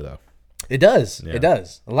get there though. It does. Yeah. It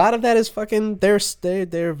does. A lot of that is fucking. They're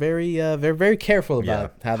very careful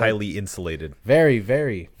about how highly insulated. Very,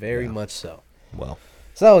 very, very much so. Well,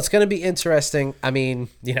 so it's going to be interesting. I mean,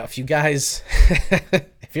 you know, if you guys,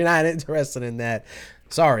 if you're not interested in that,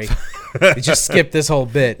 sorry, you just skip this whole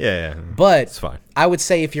bit. Yeah. But it's fine. I would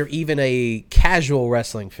say if you're even a casual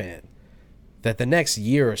wrestling fan, that the next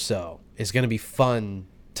year or so is going to be fun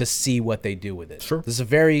to see what they do with it. Sure. This is a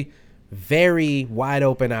very, very wide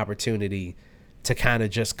open opportunity to kind of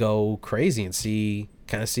just go crazy and see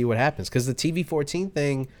what happens, because the TV-14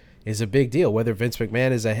 thing is a big deal, whether Vince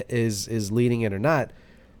McMahon is leading it or not.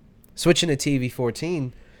 Switching to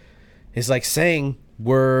TV-14 is like saying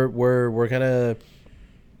we're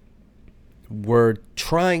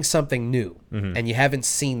trying something new, and you haven't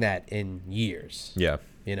seen that in years. Yeah.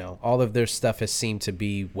 You know, all of their stuff has seemed to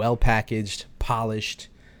be well packaged, polished,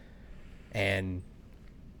 and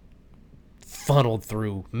funned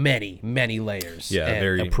through many layers. Yeah, and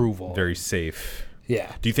very approval, very safe.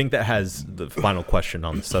 Yeah. Do you think that has, the final question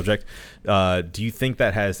on the subject, do you think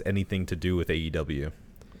that has anything to do with AEW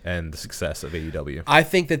and the success of AEW? I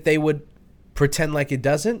think that they would pretend like it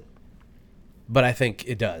doesn't, but I think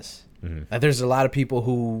it does. There's a lot of people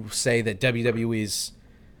who say that WWE is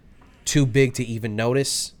too big to even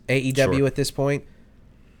notice AEW at this point,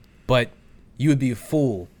 but you would be a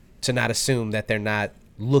fool to not assume that they're not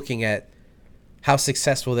looking at how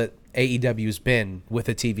successful that AEW has been with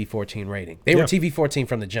a TV-14 rating. They were TV-14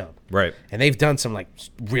 from the jump. Right. And they've done some like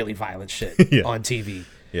really violent shit on TV.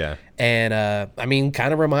 Yeah. And I mean,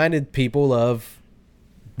 kind of reminded people of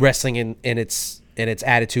wrestling in its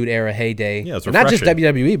Attitude Era heyday. Yeah, it's not just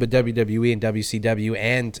refreshing. WWE, but WWE and WCW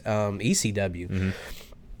and ECW.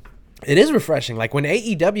 It is refreshing. Like when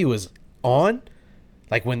AEW is on,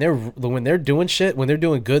 like when they're doing shit, when they're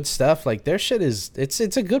doing good stuff, like their shit is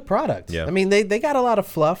it's a good product. Yeah. I mean, they got a lot of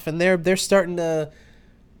fluff, and they're starting to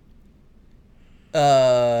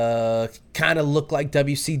kind of look like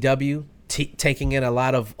WCW, taking in a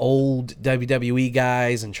lot of old WWE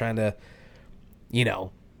guys and trying to, you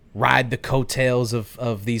know, ride the coattails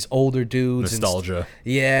of these older dudes. Nostalgia.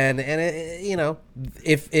 And it, you know,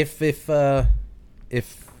 if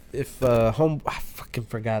home, I fucking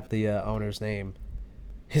forgot the owner's name.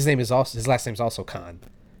 His last name's also Khan.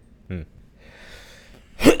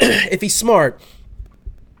 If he's smart,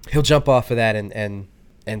 he'll jump off of that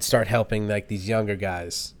and start helping like these younger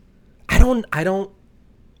guys. I'll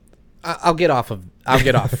get off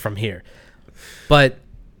from here. But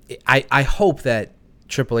I hope that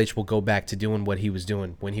Triple H will go back to doing what he was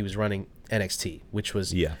doing when he was running NXT, which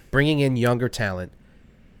was bringing in younger talent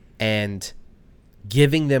and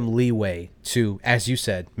giving them leeway to, as you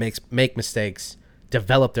said, make mistakes,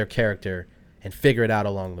 develop their character, and figure it out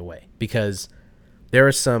along the way. Because there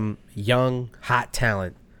is some young, hot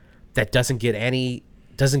talent that doesn't get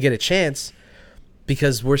a chance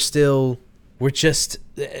because we're just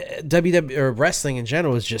WWE or wrestling in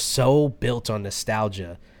general is just so built on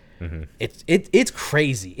nostalgia. Mm-hmm. It's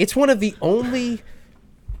crazy. It's one of the only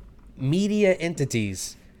media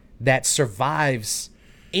entities that survives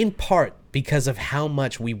in part because of how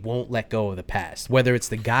much we won't let go of the past. Whether it's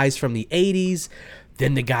the guys from the 80s,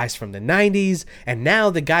 then the guys from the 90s, and now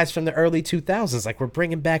the guys from the early 2000s. Like, we're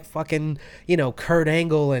bringing back fucking, Kurt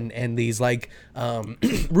Angle and these like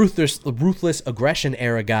ruthless aggression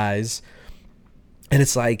era guys. And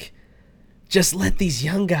it's like, just let these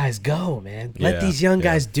young guys go, man. Let these young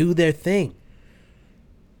guys do their thing.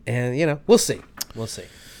 And, we'll see. We'll see.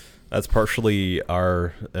 That's partially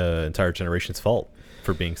our entire generation's fault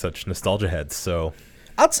for being such nostalgia heads. So,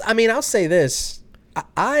 I'll say this.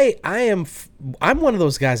 I'm one of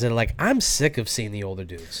those guys that are like, I'm sick of seeing the older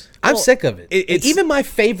dudes. I'm sick of it. Even my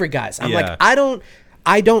favorite guys. I'm like, I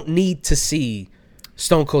don't need to see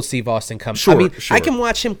Stone Cold Steve Austin come. Sure. I can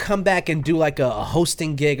watch him come back and do like a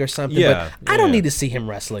hosting gig or something, but I don't need to see him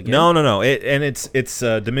wrestle again. No. It's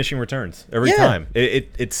diminishing returns every time.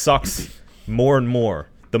 It sucks more and more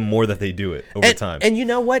the more that they do it over time. And you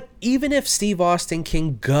know what? Even if Steve Austin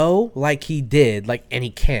can go like he did, and he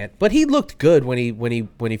can't, but he looked good when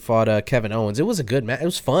he fought Kevin Owens. It was a good match. It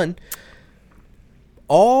was fun.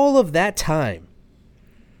 All of that time,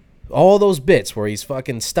 all those bits where he's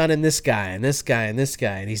fucking stunning this guy and this guy and this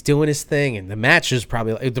guy, and he's doing his thing, and the match was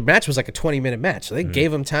like a 20-minute match, so they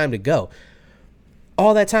gave him time to go.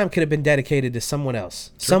 All that time could have been dedicated to someone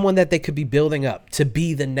else, someone that they could be building up to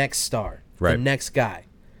be the next star, the next guy.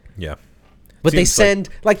 Yeah. But they send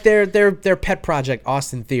like their pet project,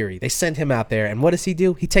 Austin Theory. They send him out there, and what does he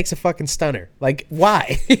do? He takes a fucking stunner. Like,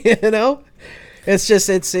 why? It's just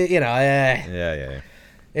It's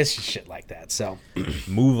just shit like that. So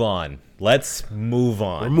move on. Let's move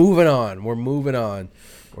on. We're moving on.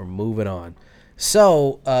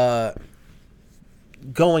 So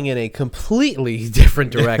going in a completely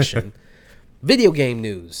different direction. Video game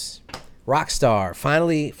news. Rockstar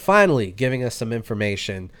finally giving us some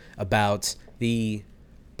information about the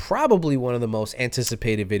probably one of the most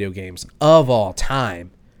anticipated video games of all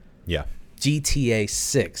time. Yeah. GTA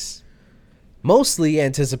 6. Mostly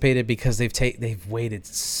anticipated because they've waited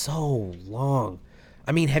so long.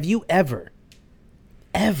 I mean, have you has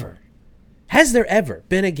there ever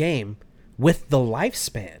been a game with the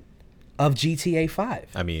lifespan of GTA 5?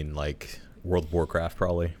 I mean, like World of Warcraft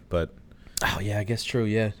probably, but oh yeah, I guess true.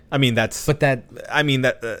 Yeah, I mean that's but that I mean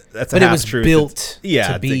that's but it was built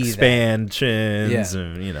to be expansions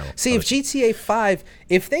and See, if GTA 5,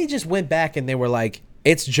 if they just went back and they were like,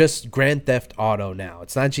 it's just Grand Theft Auto now.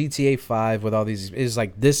 It's not GTA 5 with all these. It's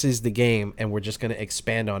like, this is the game, and we're just going to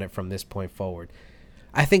expand on it from this point forward.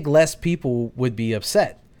 I think less people would be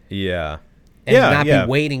upset. Yeah. And not be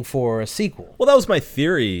waiting for a sequel. Well, that was my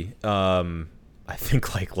theory. I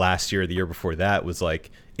think like last year or the year before that was like,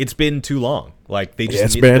 it's been too long. Like they just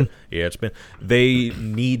it's been. They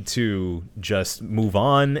need to just move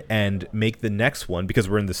on and make the next one, because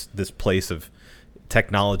we're in this place of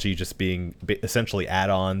technology just being essentially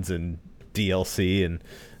add-ons and DLC and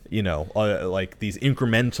like these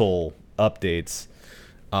incremental updates.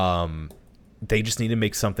 They just need to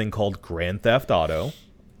make something called Grand Theft Auto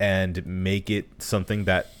and make it something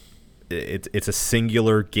that it's a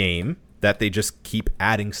singular game that they just keep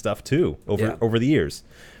adding stuff to over the years.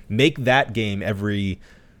 Make that game every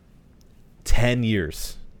 10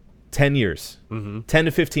 years. 10 years. 10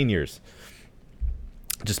 to 15 years.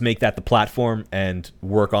 Just make that the platform and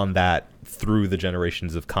work on that through the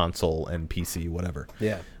generations of console and PC, whatever.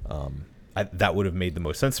 Yeah. That would have made the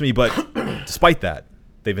most sense to me. But despite that,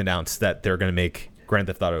 they've announced that they're going to make Grand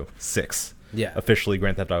Theft Auto 6. Yeah. Officially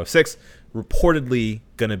Grand Theft Auto 6. Reportedly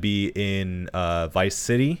going to be in Vice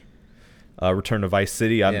City. Return to Vice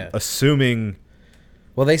City. I'm assuming...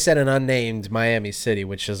 Well, they said an unnamed Miami City,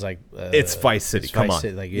 which is like... it's Vice City. Come on.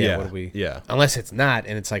 Like, what do we... Yeah. Unless it's not,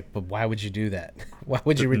 and it's like, but why would you do that? Why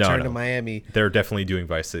would you return to Miami? They're definitely doing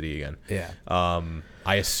Vice City again. Yeah.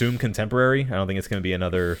 I assume contemporary. I don't think it's going to be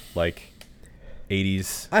another, like,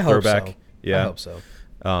 80s I hope throwback. So. Yeah. I hope so.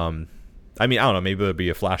 I mean, I don't know. Maybe it'll be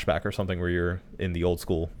a flashback or something where you're in the old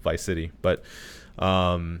school Vice City. But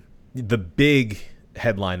the big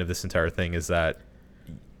headline of this entire thing is that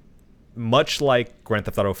much like Grand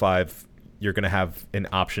Theft Auto 5, you're going to have an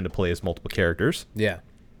option to play as multiple characters. Yeah.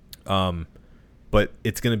 But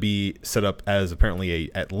it's going to be set up as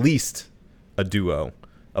apparently at least a duo,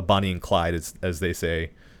 a Bonnie and Clyde, as they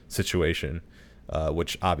say, situation,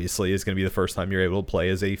 which obviously is going to be the first time you're able to play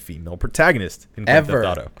as a female protagonist in Grand Theft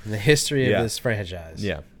Auto. In the history of this franchise.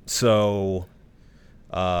 Yeah. So,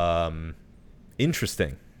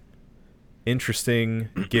 interesting. interesting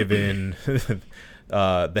given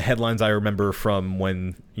the headlines I remember from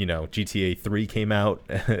when GTA 3 came out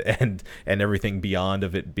and everything beyond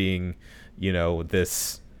of it being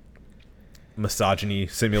this misogyny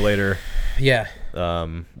simulator. Yeah.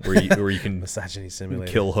 Where you can Misogyny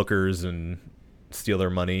simulator. kill hookers and steal their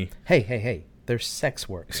money. Hey. They're sex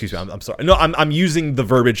work. Excuse me. I'm sorry. No, I'm using the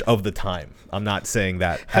verbiage of the time. I'm not saying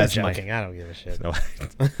that I'm as my. joking. I don't give a shit. No,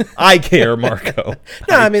 I care, Marco.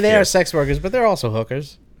 No, I mean they care. are sex workers, but they're also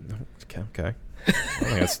hookers. Okay.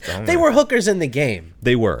 I don't They know. were hookers in the game.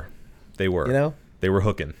 They were. You know? They were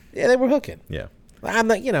hooking. Yeah, they were hooking. Yeah. I'm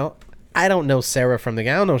not. I don't know Sarah from the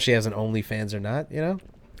game. I don't know if she has an OnlyFans or not.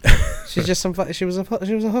 She's just she was a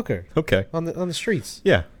hooker Okay. on the streets.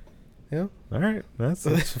 Yeah. You know? All right. That's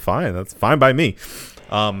fine. That's fine by me.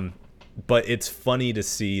 But it's funny to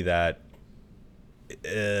see that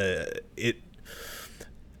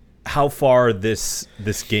how far this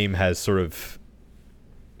game has sort of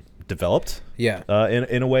developed. Yeah.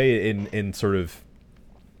 In a way, in sort of,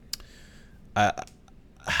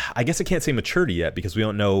 I guess I can't say maturity yet because we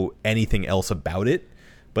don't know anything else about it.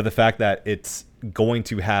 But the fact that it's going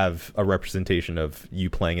to have a representation of you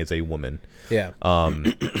playing as a woman, Yeah.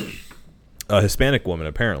 a Hispanic woman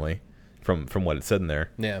apparently, from what it said in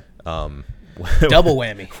there. Yeah. Double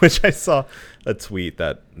whammy. Which I saw a tweet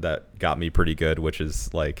that got me pretty good, which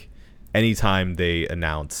is like, anytime they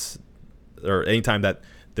announce or anytime that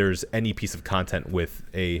there's any piece of content with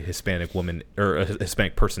a Hispanic woman or a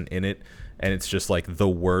Hispanic person in it, and it's just like the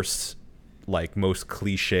worst, like most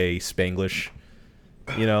cliche Spanglish,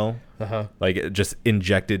 like it just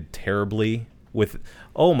injected terribly with,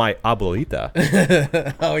 oh, my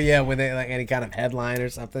abuelita. Oh yeah, when they like any kind of headline or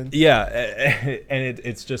something. Yeah, and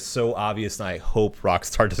it's just so obvious, and I hope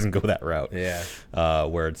Rockstar doesn't go that route. Yeah.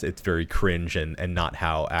 Where it's very cringe and not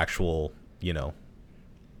how actual,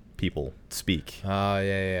 people speak. Oh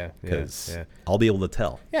yeah. Because Yeah. I'll be able to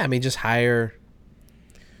tell. Yeah, I mean, just hire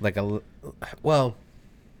even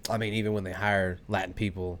when they hire Latin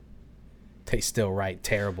people, they still write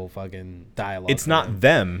terrible fucking dialogue. It's not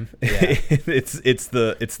them. Yeah. it's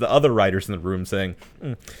the other writers in the room saying,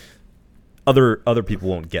 other people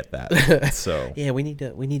won't get that. So yeah, we need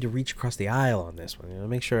to reach across the aisle on this one.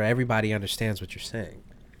 Make sure everybody understands what you're saying.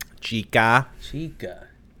 Chica,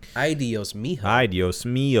 Ay Dios mijo. ay Dios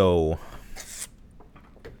mío.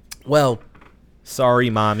 Well, Sorry,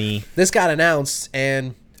 mommy. this got announced,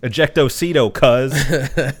 and Ejectocito, cuz.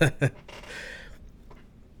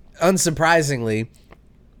 unsurprisingly,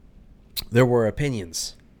 there were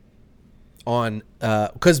opinions on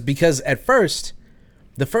because at first,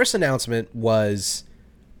 the first announcement was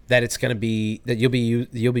that it's going to be that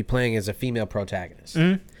you'll be playing as a female protagonist.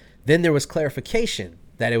 Mm-hmm. Then there was clarification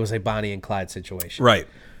that it was a Bonnie and Clyde situation. Right.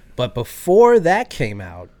 But before that came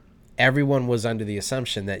out, everyone was under the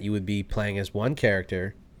assumption that you would be playing as one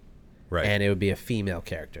character, Right. and it would be a female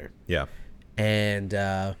character. Yeah.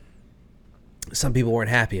 And some people weren't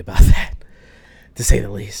happy about that, to say the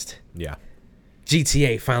least. Yeah.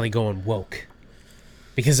 GTA finally going woke.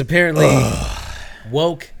 Because apparently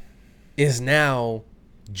woke is now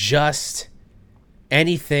just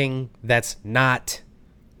anything that's not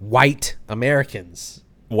white Americans.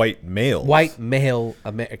 White males. White male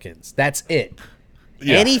Americans. That's it.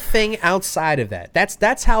 Yeah. Anything outside of that.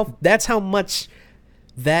 That's how much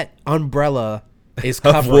that umbrella is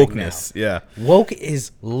Of covering wokeness. now. Yeah. Woke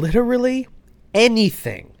is literally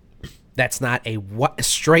anything that's not a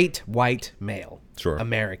straight white male. Sure.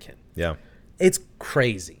 American. Yeah. It's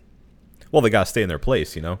crazy. Well, they gotta stay in their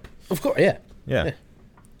place, you know. Of course, yeah. Yeah.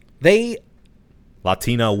 They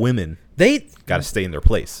Latina women they gotta stay in their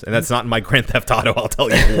place, and that's not in my Grand Theft Auto. I'll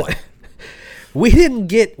tell you what. we didn't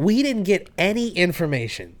get any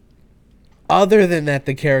information other than that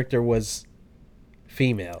the character was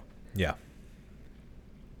female. Yeah.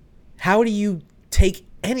 How do you take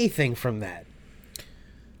anything from that?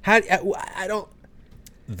 I don't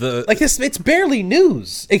like this. It's barely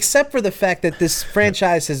news, except for the fact that this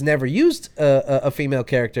franchise has never used a female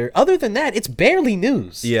character. Other than that, it's barely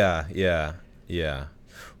news. Yeah.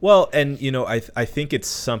 Well, and I think it's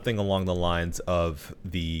something along the lines of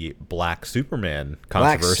the Black Superman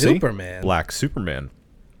controversy. Black Superman,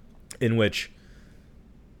 in which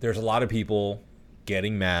there's a lot of people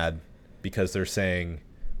getting mad because they're saying,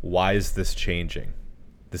 "Why is this changing?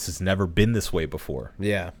 This has never been this way before."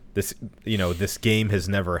 Yeah. This game has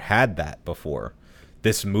never had that before.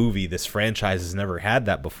 This movie, this franchise has never had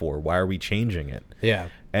that before. Why are we changing it? Yeah.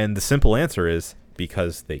 And the simple answer is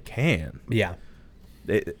because they can. Yeah.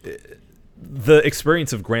 The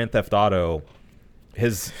experience of Grand Theft Auto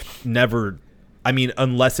has never,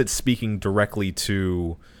 unless it's speaking directly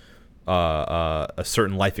to a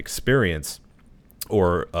certain life experience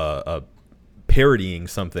or parodying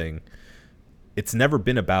something, it's never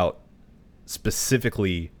been about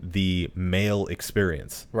specifically the male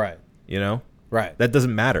experience. Right. You know? Right. That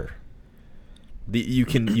doesn't matter. You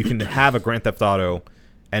can have a Grand Theft Auto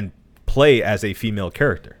and play as a female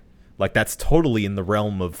character. Like, that's totally in the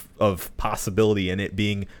realm of possibility and it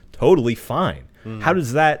being totally fine. How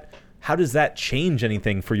does that change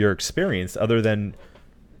anything for your experience other than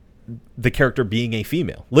the character being a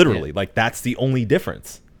female? Literally. Yeah. Like, that's the only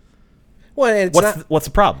difference. Well, and What's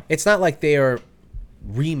the problem? it's not like they are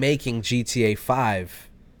remaking GTA 5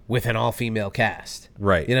 with an all-female cast.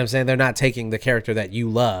 Right. You know what I'm saying? They're not taking the character that you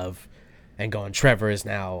love and going, Trevor is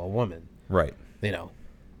now a woman. Right. You know.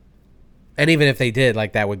 And even if they did,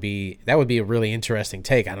 like, that would be a really interesting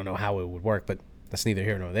take. I don't know how it would work, but that's neither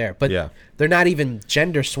here nor there. But Yeah. they're not even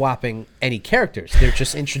gender swapping any characters. They're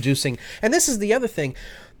just introducing. And this is the other thing.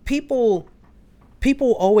 People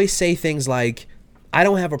always say things like, I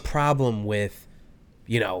don't have a problem with,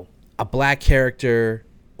 you know, a black character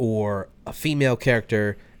or a female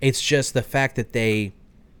character. It's just the fact that they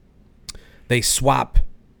swap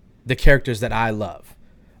the characters that I love.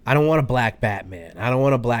 I don't want a black Batman. I don't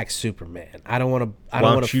want a black Superman. I don't want to. Why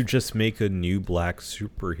don't you just make a new black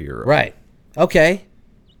superhero? Right. Okay.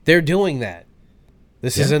 They're doing that.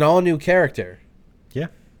 This is an all new character. Yeah.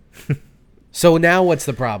 So now what's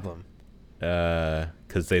the problem?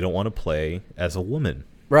 Because they don't want to play as a woman.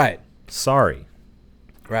 Right. Sorry.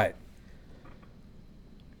 Right.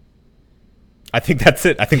 I think that's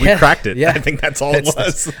it. I think we cracked it. Yeah. I think that's all it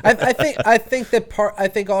was. I think that part. I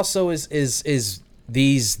think also is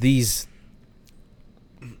these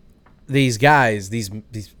guys, these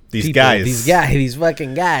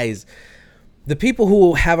fucking guys. The people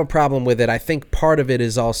who have a problem with it, I think part of it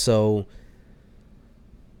is also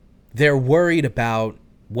they're worried about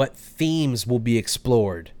what themes will be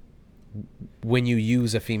explored when you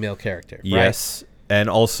use a female character. Right? Yes, and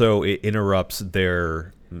also it interrupts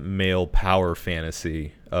their male power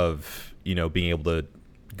fantasy of, you know, being able to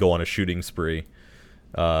go on a shooting spree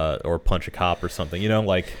or punch a cop or something. You know,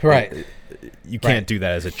 like, right. You can't do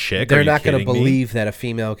that as a chick. They're Are you not going to kidding me? believe that a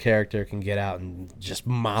female character can get out and just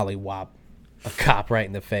mollywop a cop right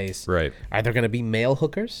in the face. Right. Are there going to be male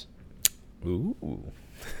hookers? Ooh.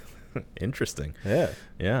 Interesting. Yeah.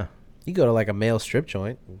 Yeah. You go to like a male strip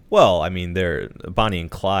joint. Well, I mean, they're Bonnie and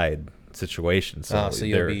Clyde situation, so, So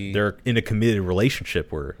you'll they're in a committed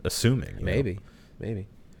relationship, we're assuming. you know? Maybe.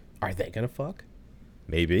 Are they going to fuck?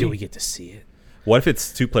 Maybe. Do we get to see it? What if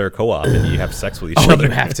it's 2-player co-op and you have sex with each Oh, other?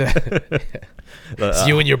 you have to. It's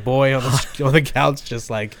you and your boy on the couch just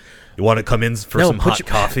like... You want to come in for some hot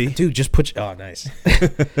coffee? Dude, just put your... Oh, nice.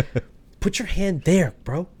 Put your hand there,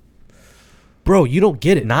 bro. Bro, you don't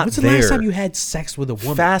get it. Not When's the there. last time you had sex with a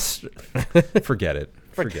woman? Fast. Forget it.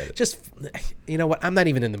 Forget it. Just, you know what? I'm not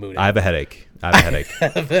even in the mood. I have a headache. I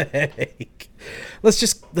have a headache. Let's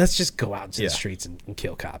just go out into the streets and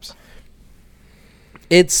kill cops.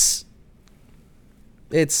 It's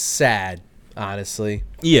sad, honestly.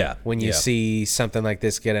 Yeah. When you see something like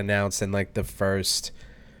this get announced and like the first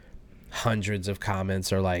hundreds of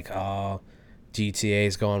comments are like, "Oh,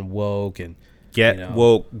 GTA's gone woke and get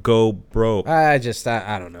woke, go broke." I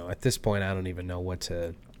don't know. At this point, I don't even know what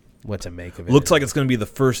to make of it. Looks like it's going to be the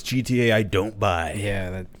first GTA I don't buy. Yeah,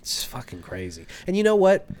 that's fucking crazy. And you know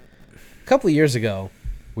what? A couple of years ago,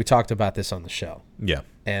 we talked about this on the show. Yeah.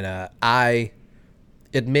 And I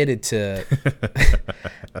admitted to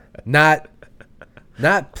not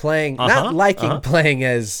playing, not liking playing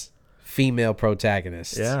as female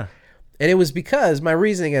protagonists. Yeah. And it was because my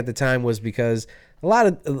reasoning at the time was because a lot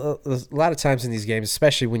of times in these games,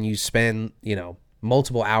 especially when you spend, you know,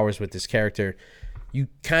 multiple hours with this character, you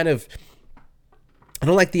kind of, I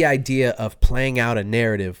don't like the idea of playing out a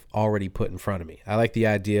narrative already put in front of me. I like the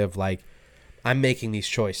idea of like, I'm making these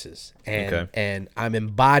choices and I'm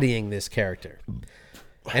embodying this character.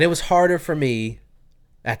 And it was harder for me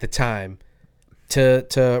at the time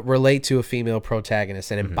to relate to a female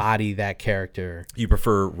protagonist and embody that character. You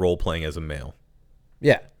prefer role playing as a male?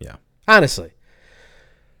 Yeah. Yeah. Honestly.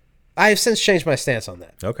 I have since changed my stance on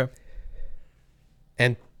that. Okay.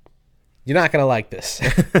 And you're not going to like this.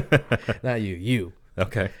 Not you.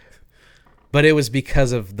 Okay. But it was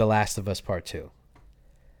because of The Last of Us Part 2.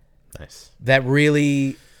 Nice. That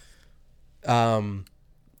really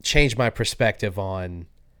changed my perspective on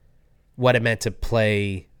what it meant to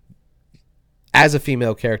play as a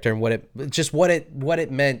female character and what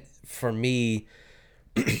it meant for me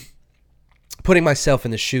putting myself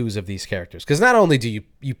in the shoes of these characters, because not only do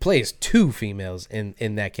you play as 2 females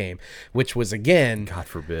in that game, which was again, God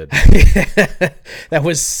forbid, that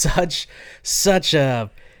was such a,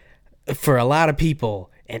 for a lot of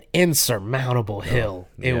people, an insurmountable hill.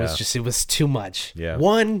 It was too much. Yeah.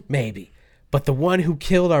 One maybe, but the one who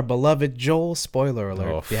killed our beloved Joel, spoiler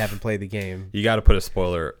alert if you haven't played the game. You got to put a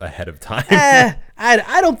spoiler ahead of time.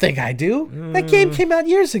 I don't think I do. That game came out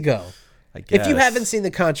years ago. I guess. If you haven't seen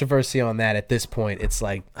the controversy on that at this point, it's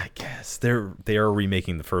like, I guess they are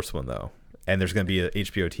remaking the first one though, and there's going to be a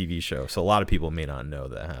HBO TV show, so a lot of people may not know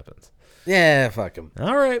that happens. yeah, fuck them.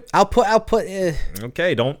 All right, I'll put.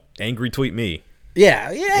 okay. Don't angry tweet me. Yeah,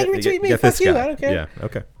 angry tweet me. Get Fuck this you. guy. I don't care. Yeah.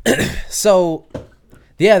 Okay. So,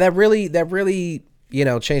 yeah, that really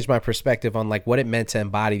changed my perspective on like what it meant to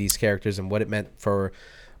embody these characters and what it meant from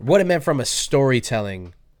a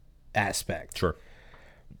storytelling aspect. Sure.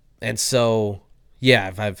 And so,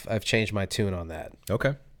 yeah, I've changed my tune on that.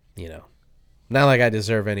 Okay. Not like I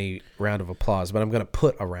deserve any round of applause, but I'm gonna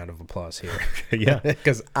put a round of applause here. Yeah.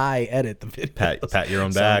 Because I edit the video. Pat your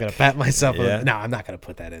own So back. I'm gonna pat myself. Yeah. No, I'm not gonna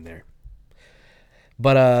put that in there.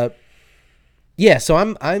 But yeah. So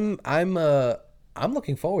I'm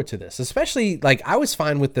looking forward to this, especially like I was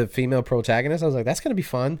fine with the female protagonist. I was like, that's gonna be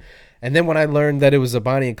fun. And then when I learned that it was a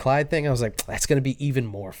Bonnie and Clyde thing, I was like, that's gonna be even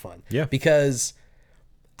more fun. Yeah. Because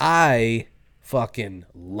I fucking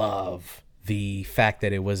love the fact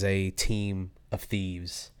that it was a team of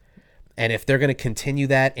thieves. And if they're going to continue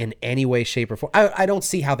that in any way, shape, or form, I don't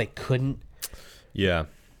see how they couldn't. Yeah.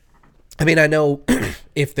 I mean, I know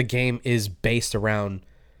if the game is based around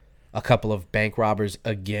a couple of bank robbers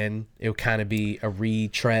again, it would kind of be a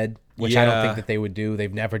retread, which I don't think that they would do.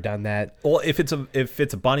 They've never done that. Well, if it's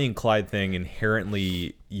a Bonnie and Clyde thing,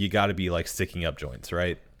 inherently you got to be like sticking up joints,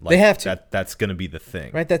 right? Like, They have to. That's going to be the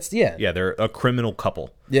thing, Right? That's, yeah. Yeah, they're a criminal couple.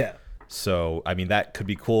 Yeah. So, I mean, that could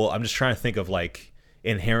be cool. I'm just trying to think of like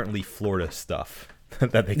inherently Florida stuff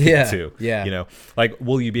that they can do. Yeah. Like,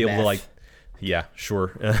 will you be able to Meth. like, yeah,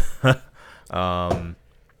 sure.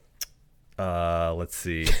 Let's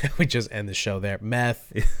see. We just end the show there.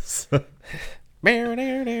 Meth.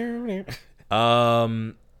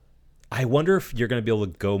 I wonder if you're going to be able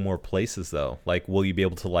to go more places though. Like, will you be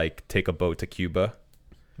able to like take a boat to Cuba?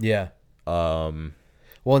 Yeah. Well,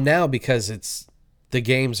 now because the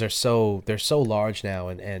games are so large now,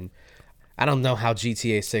 and I don't know how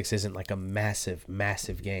GTA 6 isn't like a massive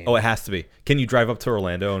game. Oh, it has to be. Can you drive up to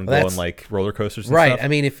Orlando and go on like roller coasters and right. stuff? I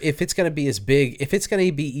mean, if it's going to be as big, if it's going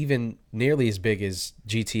to be even nearly as big as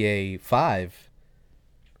GTA 5,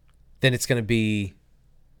 then it's going to be,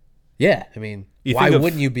 yeah. I mean, why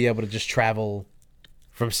wouldn't you be able to just travel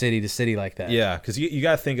from city to city like that? Yeah, because you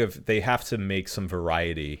got to think of, they have to make some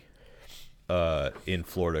variety in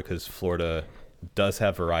Florida, because Florida does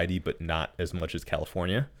have variety, but not as much as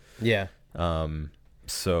California. Yeah.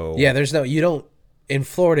 So yeah, in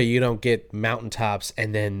Florida you don't get mountaintops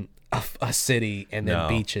and then a city and then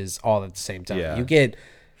beaches all at the same time. Yeah. You get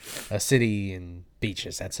a city and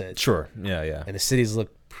beaches. That's it. Sure. Yeah. And the cities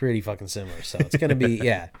look pretty fucking similar, so it's gonna be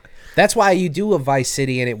yeah. That's why you do a Vice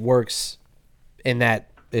City and it works in that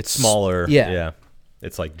it's smaller. Yeah.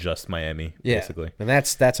 It's like just Miami, Yeah. basically. And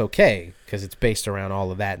that's okay because it's based around all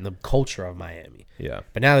of that and the culture of Miami. Yeah.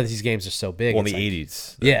 But now that these games are so big, Well, in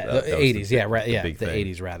it's the like, 80s. the 80s, yeah, right, yeah, big the thing.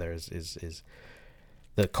 80s rather is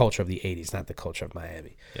the culture of the 80s, not the culture of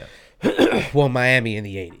Miami. Yeah. Well, Miami in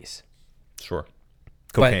the 80s. Sure.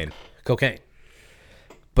 Cocaine.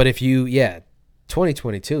 But if you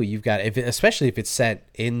 2022, you've got especially if it's set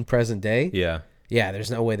in present day. Yeah. Yeah, there's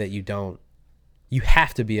no way that you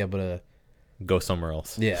have to be able to Go somewhere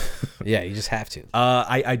else. Yeah. Yeah, you just have to.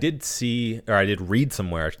 I did see, or I did read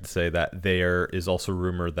somewhere, I should say, that there is also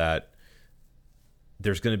rumor that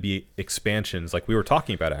there's going to be expansions, like we were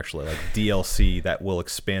talking about, actually, like DLC that will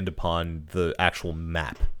expand upon the actual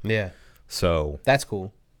map. Yeah. So that's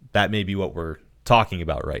cool. That may be what we're talking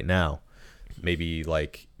about right now. Maybe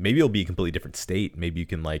it'll be a completely different state. Maybe you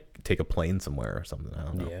can like take a plane somewhere or something. I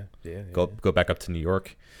don't know. Yeah. Go back up to New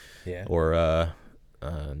York. Yeah. Or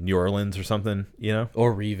New Orleans or something,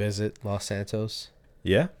 or revisit Los Santos.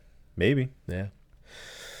 Yeah, maybe. Yeah.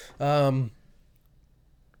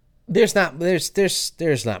 There's not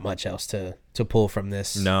much else to pull from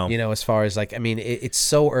this. No. As far as like, I mean, it's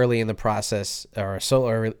so early in the process, or so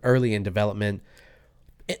early in development.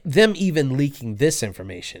 Them even leaking this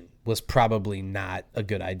information was probably not a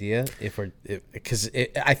good idea.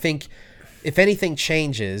 I think if anything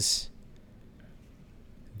changes,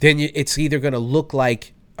 then it's either going to look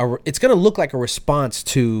like a response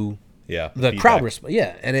to the crowd response.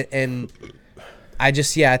 Yeah, and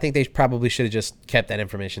I think they probably should have just kept that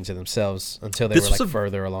information to themselves until they were like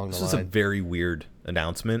further along the line. This was a very weird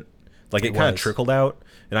announcement. Like it kind of was. trickled out,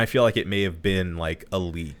 and I feel like it may have been like a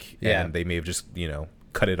leak, and they may have just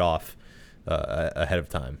cut it off ahead of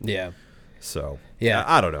time. Yeah. So yeah,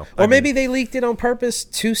 I don't know. Or maybe they leaked it on purpose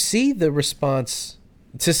to see the response,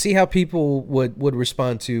 to see how people would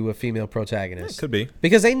respond to a female protagonist. It could be,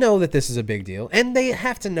 because they know that this is a big deal, and they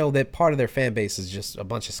have to know that part of their fan base is just a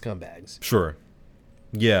bunch of scumbags. Sure.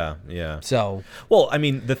 Yeah. So, well, I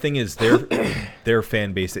mean, the thing is, their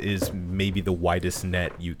fan base is maybe the widest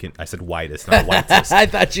net you can. I said widest, not whitest. I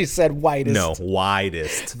thought you said widest. No,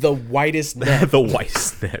 widest. The widest net. The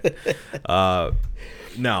widest net.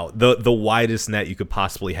 No, the widest net you could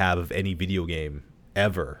possibly have of any video game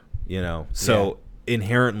ever. So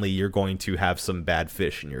inherently, you're going to have some bad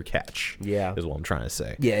fish in your catch. Yeah, is what I'm trying to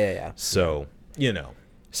say. Yeah. So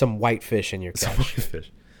some white fish in your catch. Some white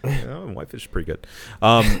fish. Whitefish is pretty good.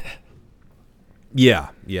 Yeah.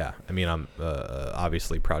 I mean, I'm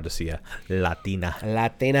obviously proud to see a Latina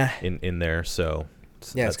in there. So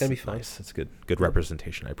it's gonna be fun. Nice. That's good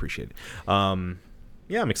representation. I appreciate it.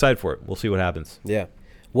 Yeah, I'm excited for it. We'll see what happens. Yeah.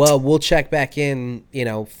 Well, we'll check back in,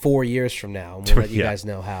 4 years from now, and we'll let you guys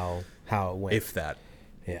know how it went. If that.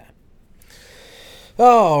 Yeah.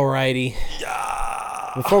 Alrighty.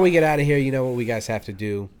 Yeah. Before we get out of here, you know what we guys have to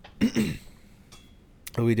do.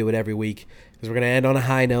 We do it every week because we're going to end on a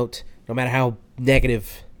high note, no matter how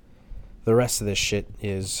negative the rest of this shit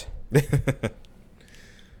is.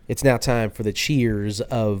 It's now time for the cheers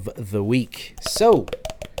of the week. So,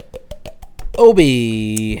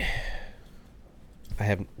 Obi. I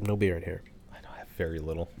have no beer in here. I know I have very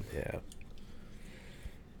little. Yeah.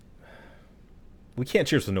 We can't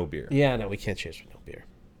cheers with no beer. Yeah, no, we can't cheers with no beer.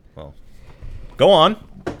 Well, go on.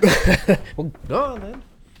 Well, go on then.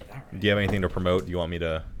 Do you have anything to promote? Do you want me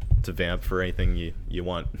to vamp for anything you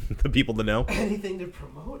want the people to know? Anything to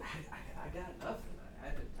promote? I got nothing. I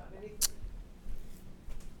haven't done anything.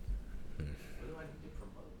 What do I need to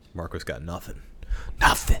promote? Marco's got nothing.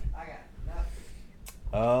 Nothing. I got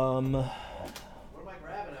nothing. What am I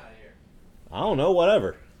grabbing out of here? I don't know.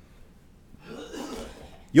 Whatever.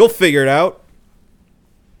 You'll figure it out.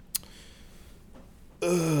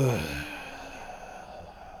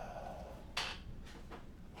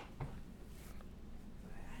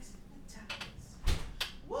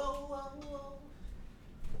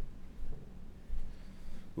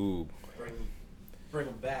 Ooh. Bring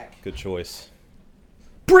them back. Good choice.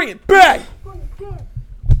 Bring it back!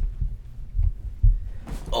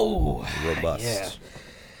 Oh. Robust. Yeah.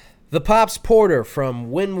 The Pops Porter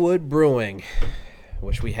from Winwood Brewing,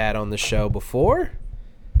 which we had on the show before.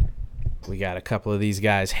 We got a couple of these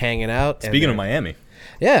guys hanging out. Speaking of Miami.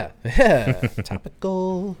 Yeah.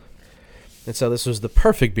 Topical. And so this was the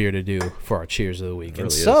perfect beer to do for our cheers of the week. It really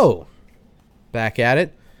so, back at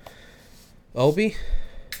it. Obi.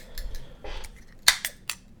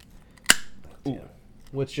 Ooh.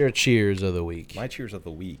 What's your cheers of the week? My cheers of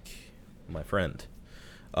the week, my friend,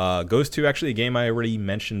 goes to actually a game I already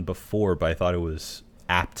mentioned before, but I thought it was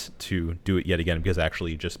apt to do it yet again because I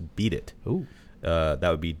actually just beat it. Ooh. That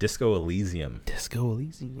would be Disco Elysium. Disco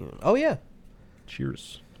Elysium. Oh, yeah.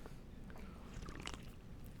 Cheers.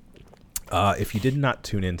 If you did not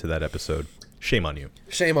tune into that episode, shame on you.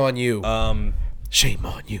 Shame on you. Shame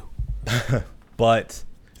on you. But,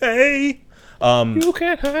 hey! You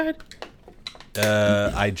can't hide.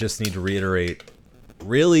 I just need to reiterate,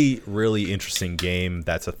 really, really interesting game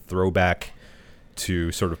that's a throwback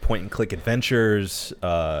to sort of point-and-click adventures,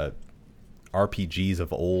 RPGs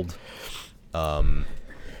of old.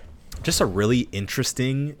 Just a really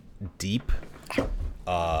interesting, deep,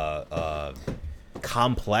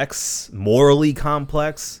 complex, morally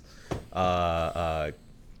complex,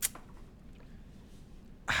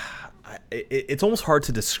 it's almost hard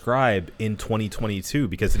to describe in 2022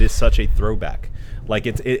 because it is such a throwback. Like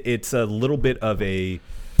it's a little bit of a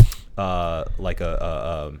like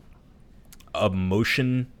a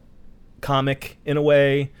motion comic in a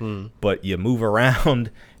way, but you move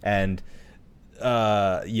around and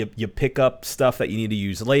you pick up stuff that you need to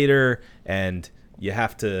use later, and you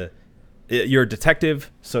have to. You're a detective,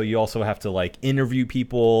 so you also have to like interview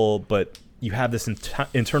people, but you have this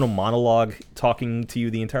internal monologue talking to you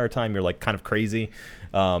the entire time. You're like kind of crazy.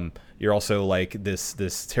 You're also like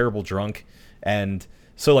this terrible drunk, and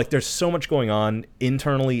so like there's so much going on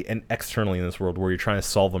internally and externally in this world where you're trying to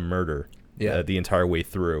solve a murder the entire way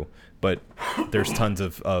through. But there's tons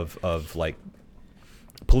of like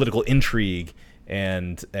political intrigue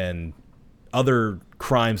and other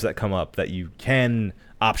crimes that come up that you can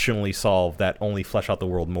optionally solve that only flesh out the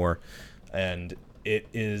world more. And It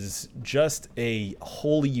is just a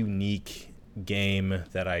wholly unique game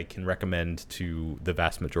that I can recommend to the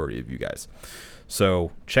vast majority of you guys.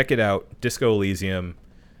 So check it out. Disco Elysium,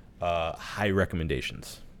 high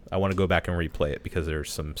recommendations. I want to go back and replay it because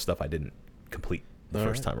there's some stuff I didn't complete the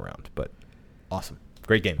first time around. But awesome.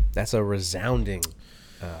 Great game. That's a resounding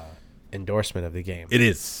endorsement of the game. It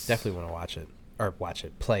is. Definitely want to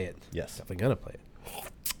play it. Yes. Definitely going to play it.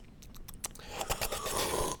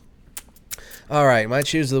 All right, my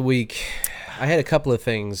cheers of the week. I had a couple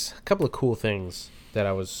of cool things that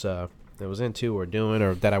I was into or doing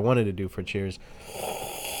or that I wanted to do for cheers.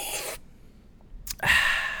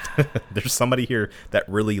 There's somebody here that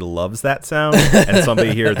really loves that sound and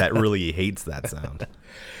somebody here that really hates that sound.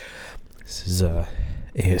 This is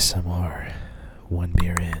ASMR. One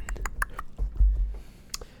beer in.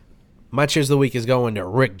 My cheers of the week is going to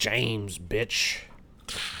Rick James, bitch.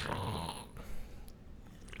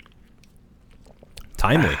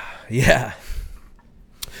 Timely. Yeah.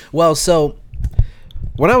 Well, so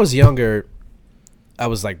when I was younger, I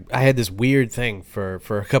had this weird thing for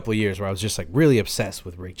a couple of years where I was just like really obsessed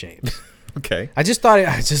with Rick James. Okay. I just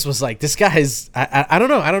was like, this guy's, I don't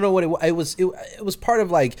know. I don't know what it was. It was part of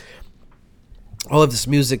like all of this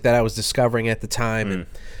music that I was discovering at the time and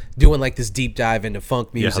doing like this deep dive into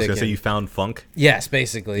funk music. Yeah, I was going to say you found funk. Yes,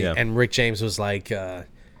 basically. Yeah. And Rick James was like,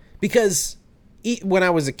 because when I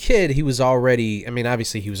was a kid, he was already,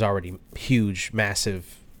 obviously he was already huge,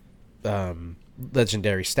 massive,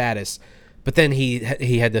 legendary status. But then he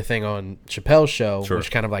had the thing on Chappelle's show, Sure. which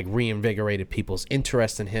kind of like reinvigorated people's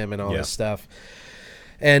interest in him and all Yeah. this stuff.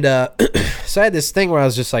 And so I had this thing where I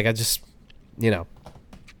was just like,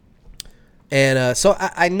 And so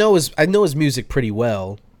I know his music pretty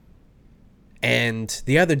well. And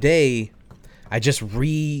the other day, I just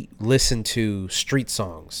re-listened to Street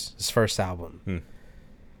Songs, his first album.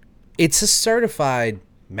 It's a certified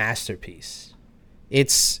masterpiece.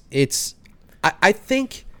 I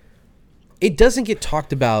think it doesn't get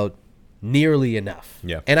talked about nearly enough.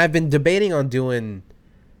 Yeah. And I've been debating on doing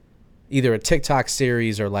either a TikTok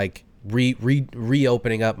series or like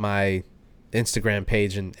reopening up my Instagram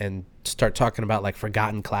page and start talking about like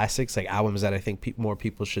forgotten classics, like albums that I think more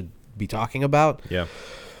people should be talking about. Yeah.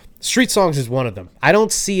 Street Songs is one of them. I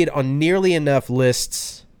don't see it on nearly enough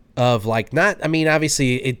lists of like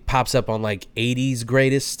obviously it pops up on like 80s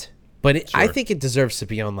greatest, but I think it deserves to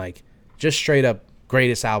be on like just straight up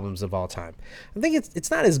greatest albums of all time. I think it's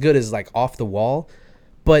not as good as like Off the Wall,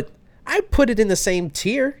 but I put it in the same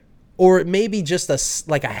tier or maybe just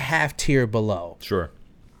a half tier below. Sure.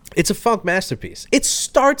 It's a funk masterpiece. It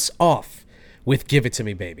starts off with Give It To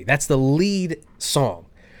Me, Baby. That's the lead song.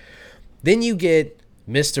 Then you get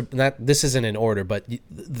this isn't in order, but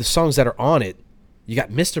the songs that are on it, you got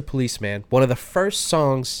Mr. Policeman, one of the first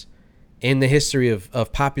songs in the history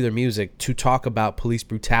of popular music to talk about police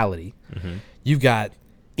brutality. Mm-hmm. You've got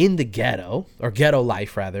In the Ghetto, or Ghetto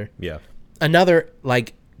Life, rather. Yeah. Another,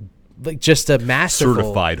 like just a masterful...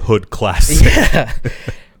 Certified hood classic. Yeah.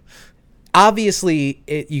 Obviously,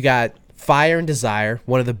 you got Fire and Desire,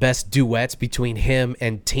 one of the best duets between him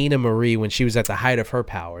and Tina Marie when she was at the height of her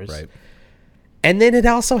powers. Right. And then it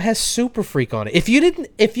also has Super Freak on it. If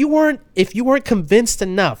you weren't convinced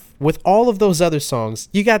enough with all of those other songs,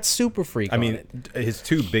 you got Super Freak on it. His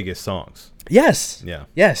two biggest songs. Yes. Yeah.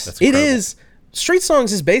 Yes. That's It incredible. is. Street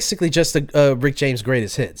Songs is basically just a Rick James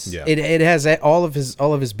greatest hits. Yeah. It has all of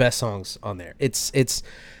his best songs on there.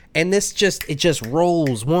 And this just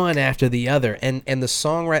rolls one after the other. And the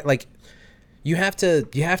songwriter, like, you have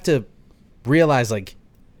to realize, like,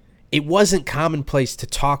 it wasn't commonplace to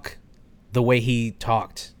talk the way he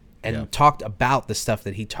talked and talked about the stuff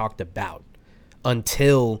that he talked about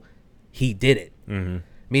until he did it. Mm-hmm. I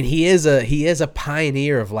mean, he is a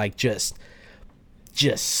pioneer of like just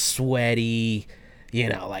sweaty,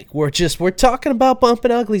 like we're talking about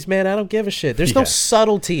bumping uglies, man. I don't give a shit. There's no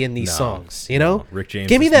subtlety in these songs, Rick James,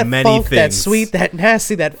 give me is that many funk, that things. sweet, that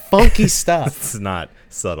nasty, that funky stuff. It's not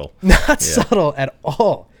subtle. Not subtle at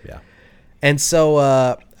all. Yeah. And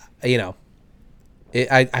so,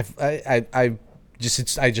 I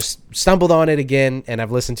just stumbled on it again, and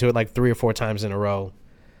I've listened to it like 3 or 4 times in a row.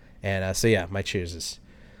 And so yeah, my cheers is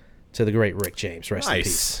to the great Rick James. Rest in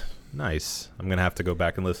peace. Nice. I'm gonna have to go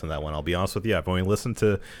back and listen to that one. I'll be honest with you. I've only listened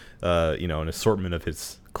to, an assortment of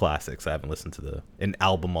his classics. I haven't listened to an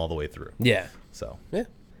album all the way through. Yeah. So Yeah.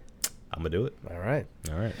 I'm gonna do it. All right.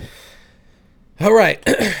 All right.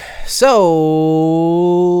 So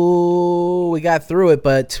we got through it,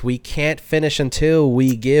 but we can't finish until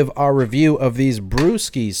we give our review of these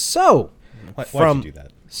brewskis. So Why'd you do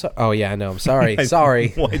that? Oh yeah, I know. I'm sorry. Sorry.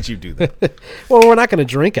 Why'd you do that? Well, we're not going to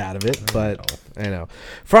drink out of it, but I know.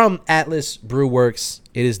 From Atlas Brew Works,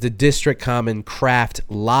 it is the District Common Craft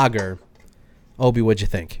Lager. Obi, what'd you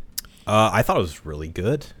think? I thought it was really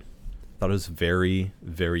good. I thought it was very,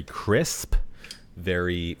 very crisp,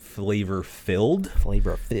 very flavor-filled.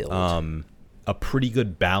 A pretty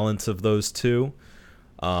good balance of those two.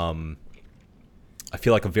 I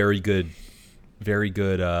feel like a very good,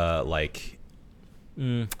 like,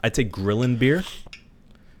 I'd say grillin' beer.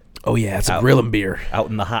 Oh yeah, it's a grillin' beer. Out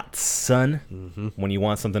in the hot sun, when you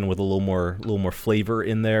want something with a little more flavor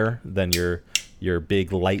in there than your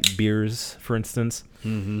big light beers, for instance.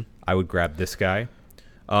 I would grab this guy.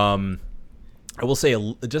 I will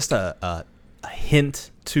say just a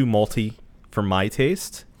hint too malty for my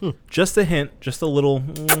taste. Just a hint, just a little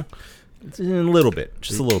bit.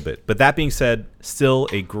 But that being said, still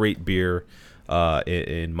a great beer.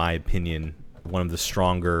 In my opinion, one of the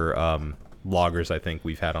stronger lagers I think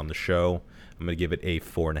we've had on the show. I'm going to give it a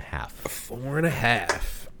 4.5.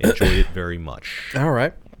 4.5. Enjoyed it very much. All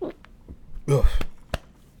right. Ugh.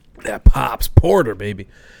 That pops. Porter, baby.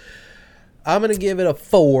 I'm going to give it a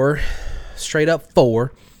 4. Straight up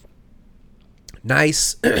 4.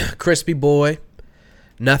 Nice, crispy boy.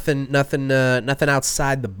 Nothing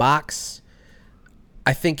outside the box.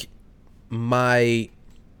 I think I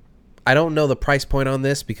don't know the price point on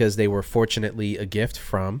this because they were fortunately a gift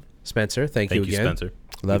from Spencer. Thank you again. Spencer.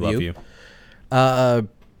 Love you. But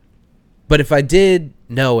if I did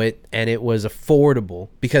know it and it was affordable,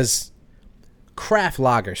 because craft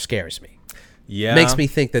lager scares me. Yeah. Makes me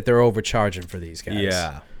think that they're overcharging for these guys.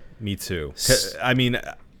 Yeah, me too. I mean,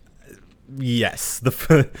 yes,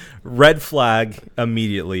 the red flag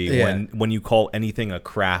immediately when you call anything a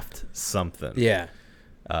craft something. Yeah.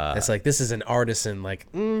 It's like, this is an artisan, like,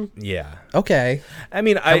 yeah. Okay. I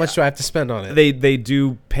mean, how much do I have to spend on it? They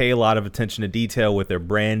do pay a lot of attention to detail with their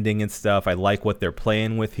branding and stuff. I like what they're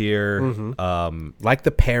playing with here. Like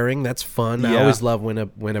the pairing, that's fun. Yeah. I always love when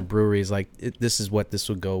a brewery is like, this is what this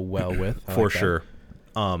would go well with. For sure.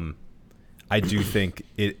 I do think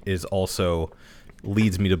it is also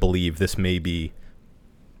leads me to believe this may be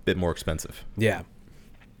a bit more expensive. Yeah.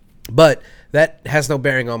 But that has no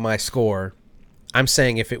bearing on my score. I'm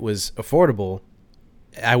saying if it was affordable,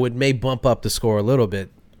 I would may bump up the score a little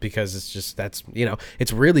bit because it's just,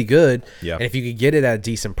 it's really good. Yeah. And if you could get it at a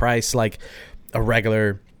decent price, like a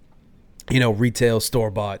regular, retail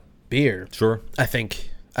store-bought beer. Sure. I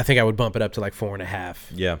think I would bump it up to like 4.5.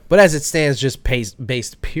 Yeah. But as it stands, just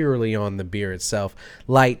based purely on the beer itself,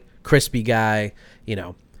 light, crispy guy,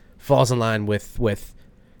 falls in line with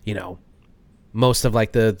most of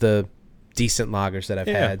like the decent lagers that I've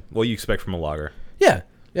had. What you expect from a lager. Yeah.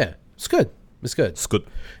 It's good.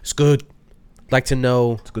 It's good. Like to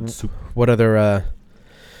know good soup. What other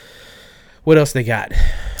what else they got.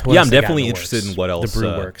 I'm definitely interested in what else the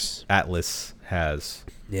Brew Works Atlas has.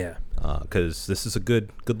 Yeah. Because this is a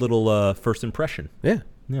good little first impression. Yeah.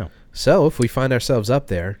 So if we find ourselves up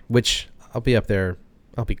there, which I'll be up there,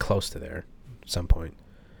 I'll be close to there at some point.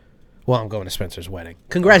 Well, I'm going to Spencer's wedding.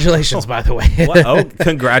 Congratulations, by the way. What? Oh,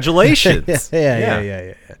 congratulations.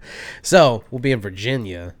 Yeah. So we'll be in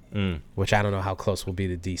Virginia, which I don't know how close we'll be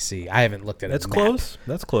to D.C. I haven't looked at it. That's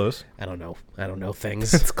close. I don't know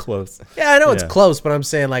things. It's close. Yeah, I know it's close, but I'm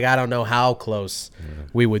saying, like, I don't know how close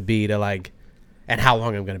we would be to, like, and how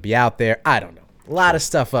long I'm going to be out there. I don't know. A lot of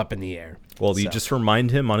stuff up in the air. Well, you just remind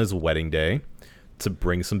him on his wedding day to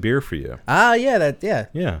bring some beer for you. Yeah.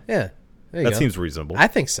 That seems reasonable. I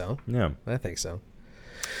think so. Yeah. I think so.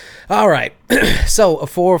 All right. So a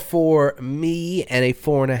 4 for me and a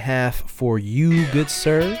 4.5 for you, good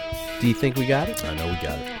sir. Do you think we got it? I know we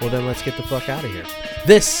got it. Well, then let's get the fuck out of here.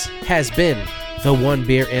 This has been the One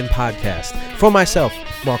Beer In podcast. For myself,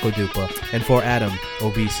 Marco Dupa, and for Adam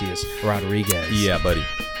Obesius Rodriguez. Yeah, buddy.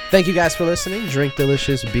 Thank you guys for listening. Drink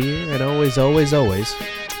delicious beer, and always, always, always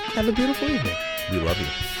have a beautiful evening. We love you.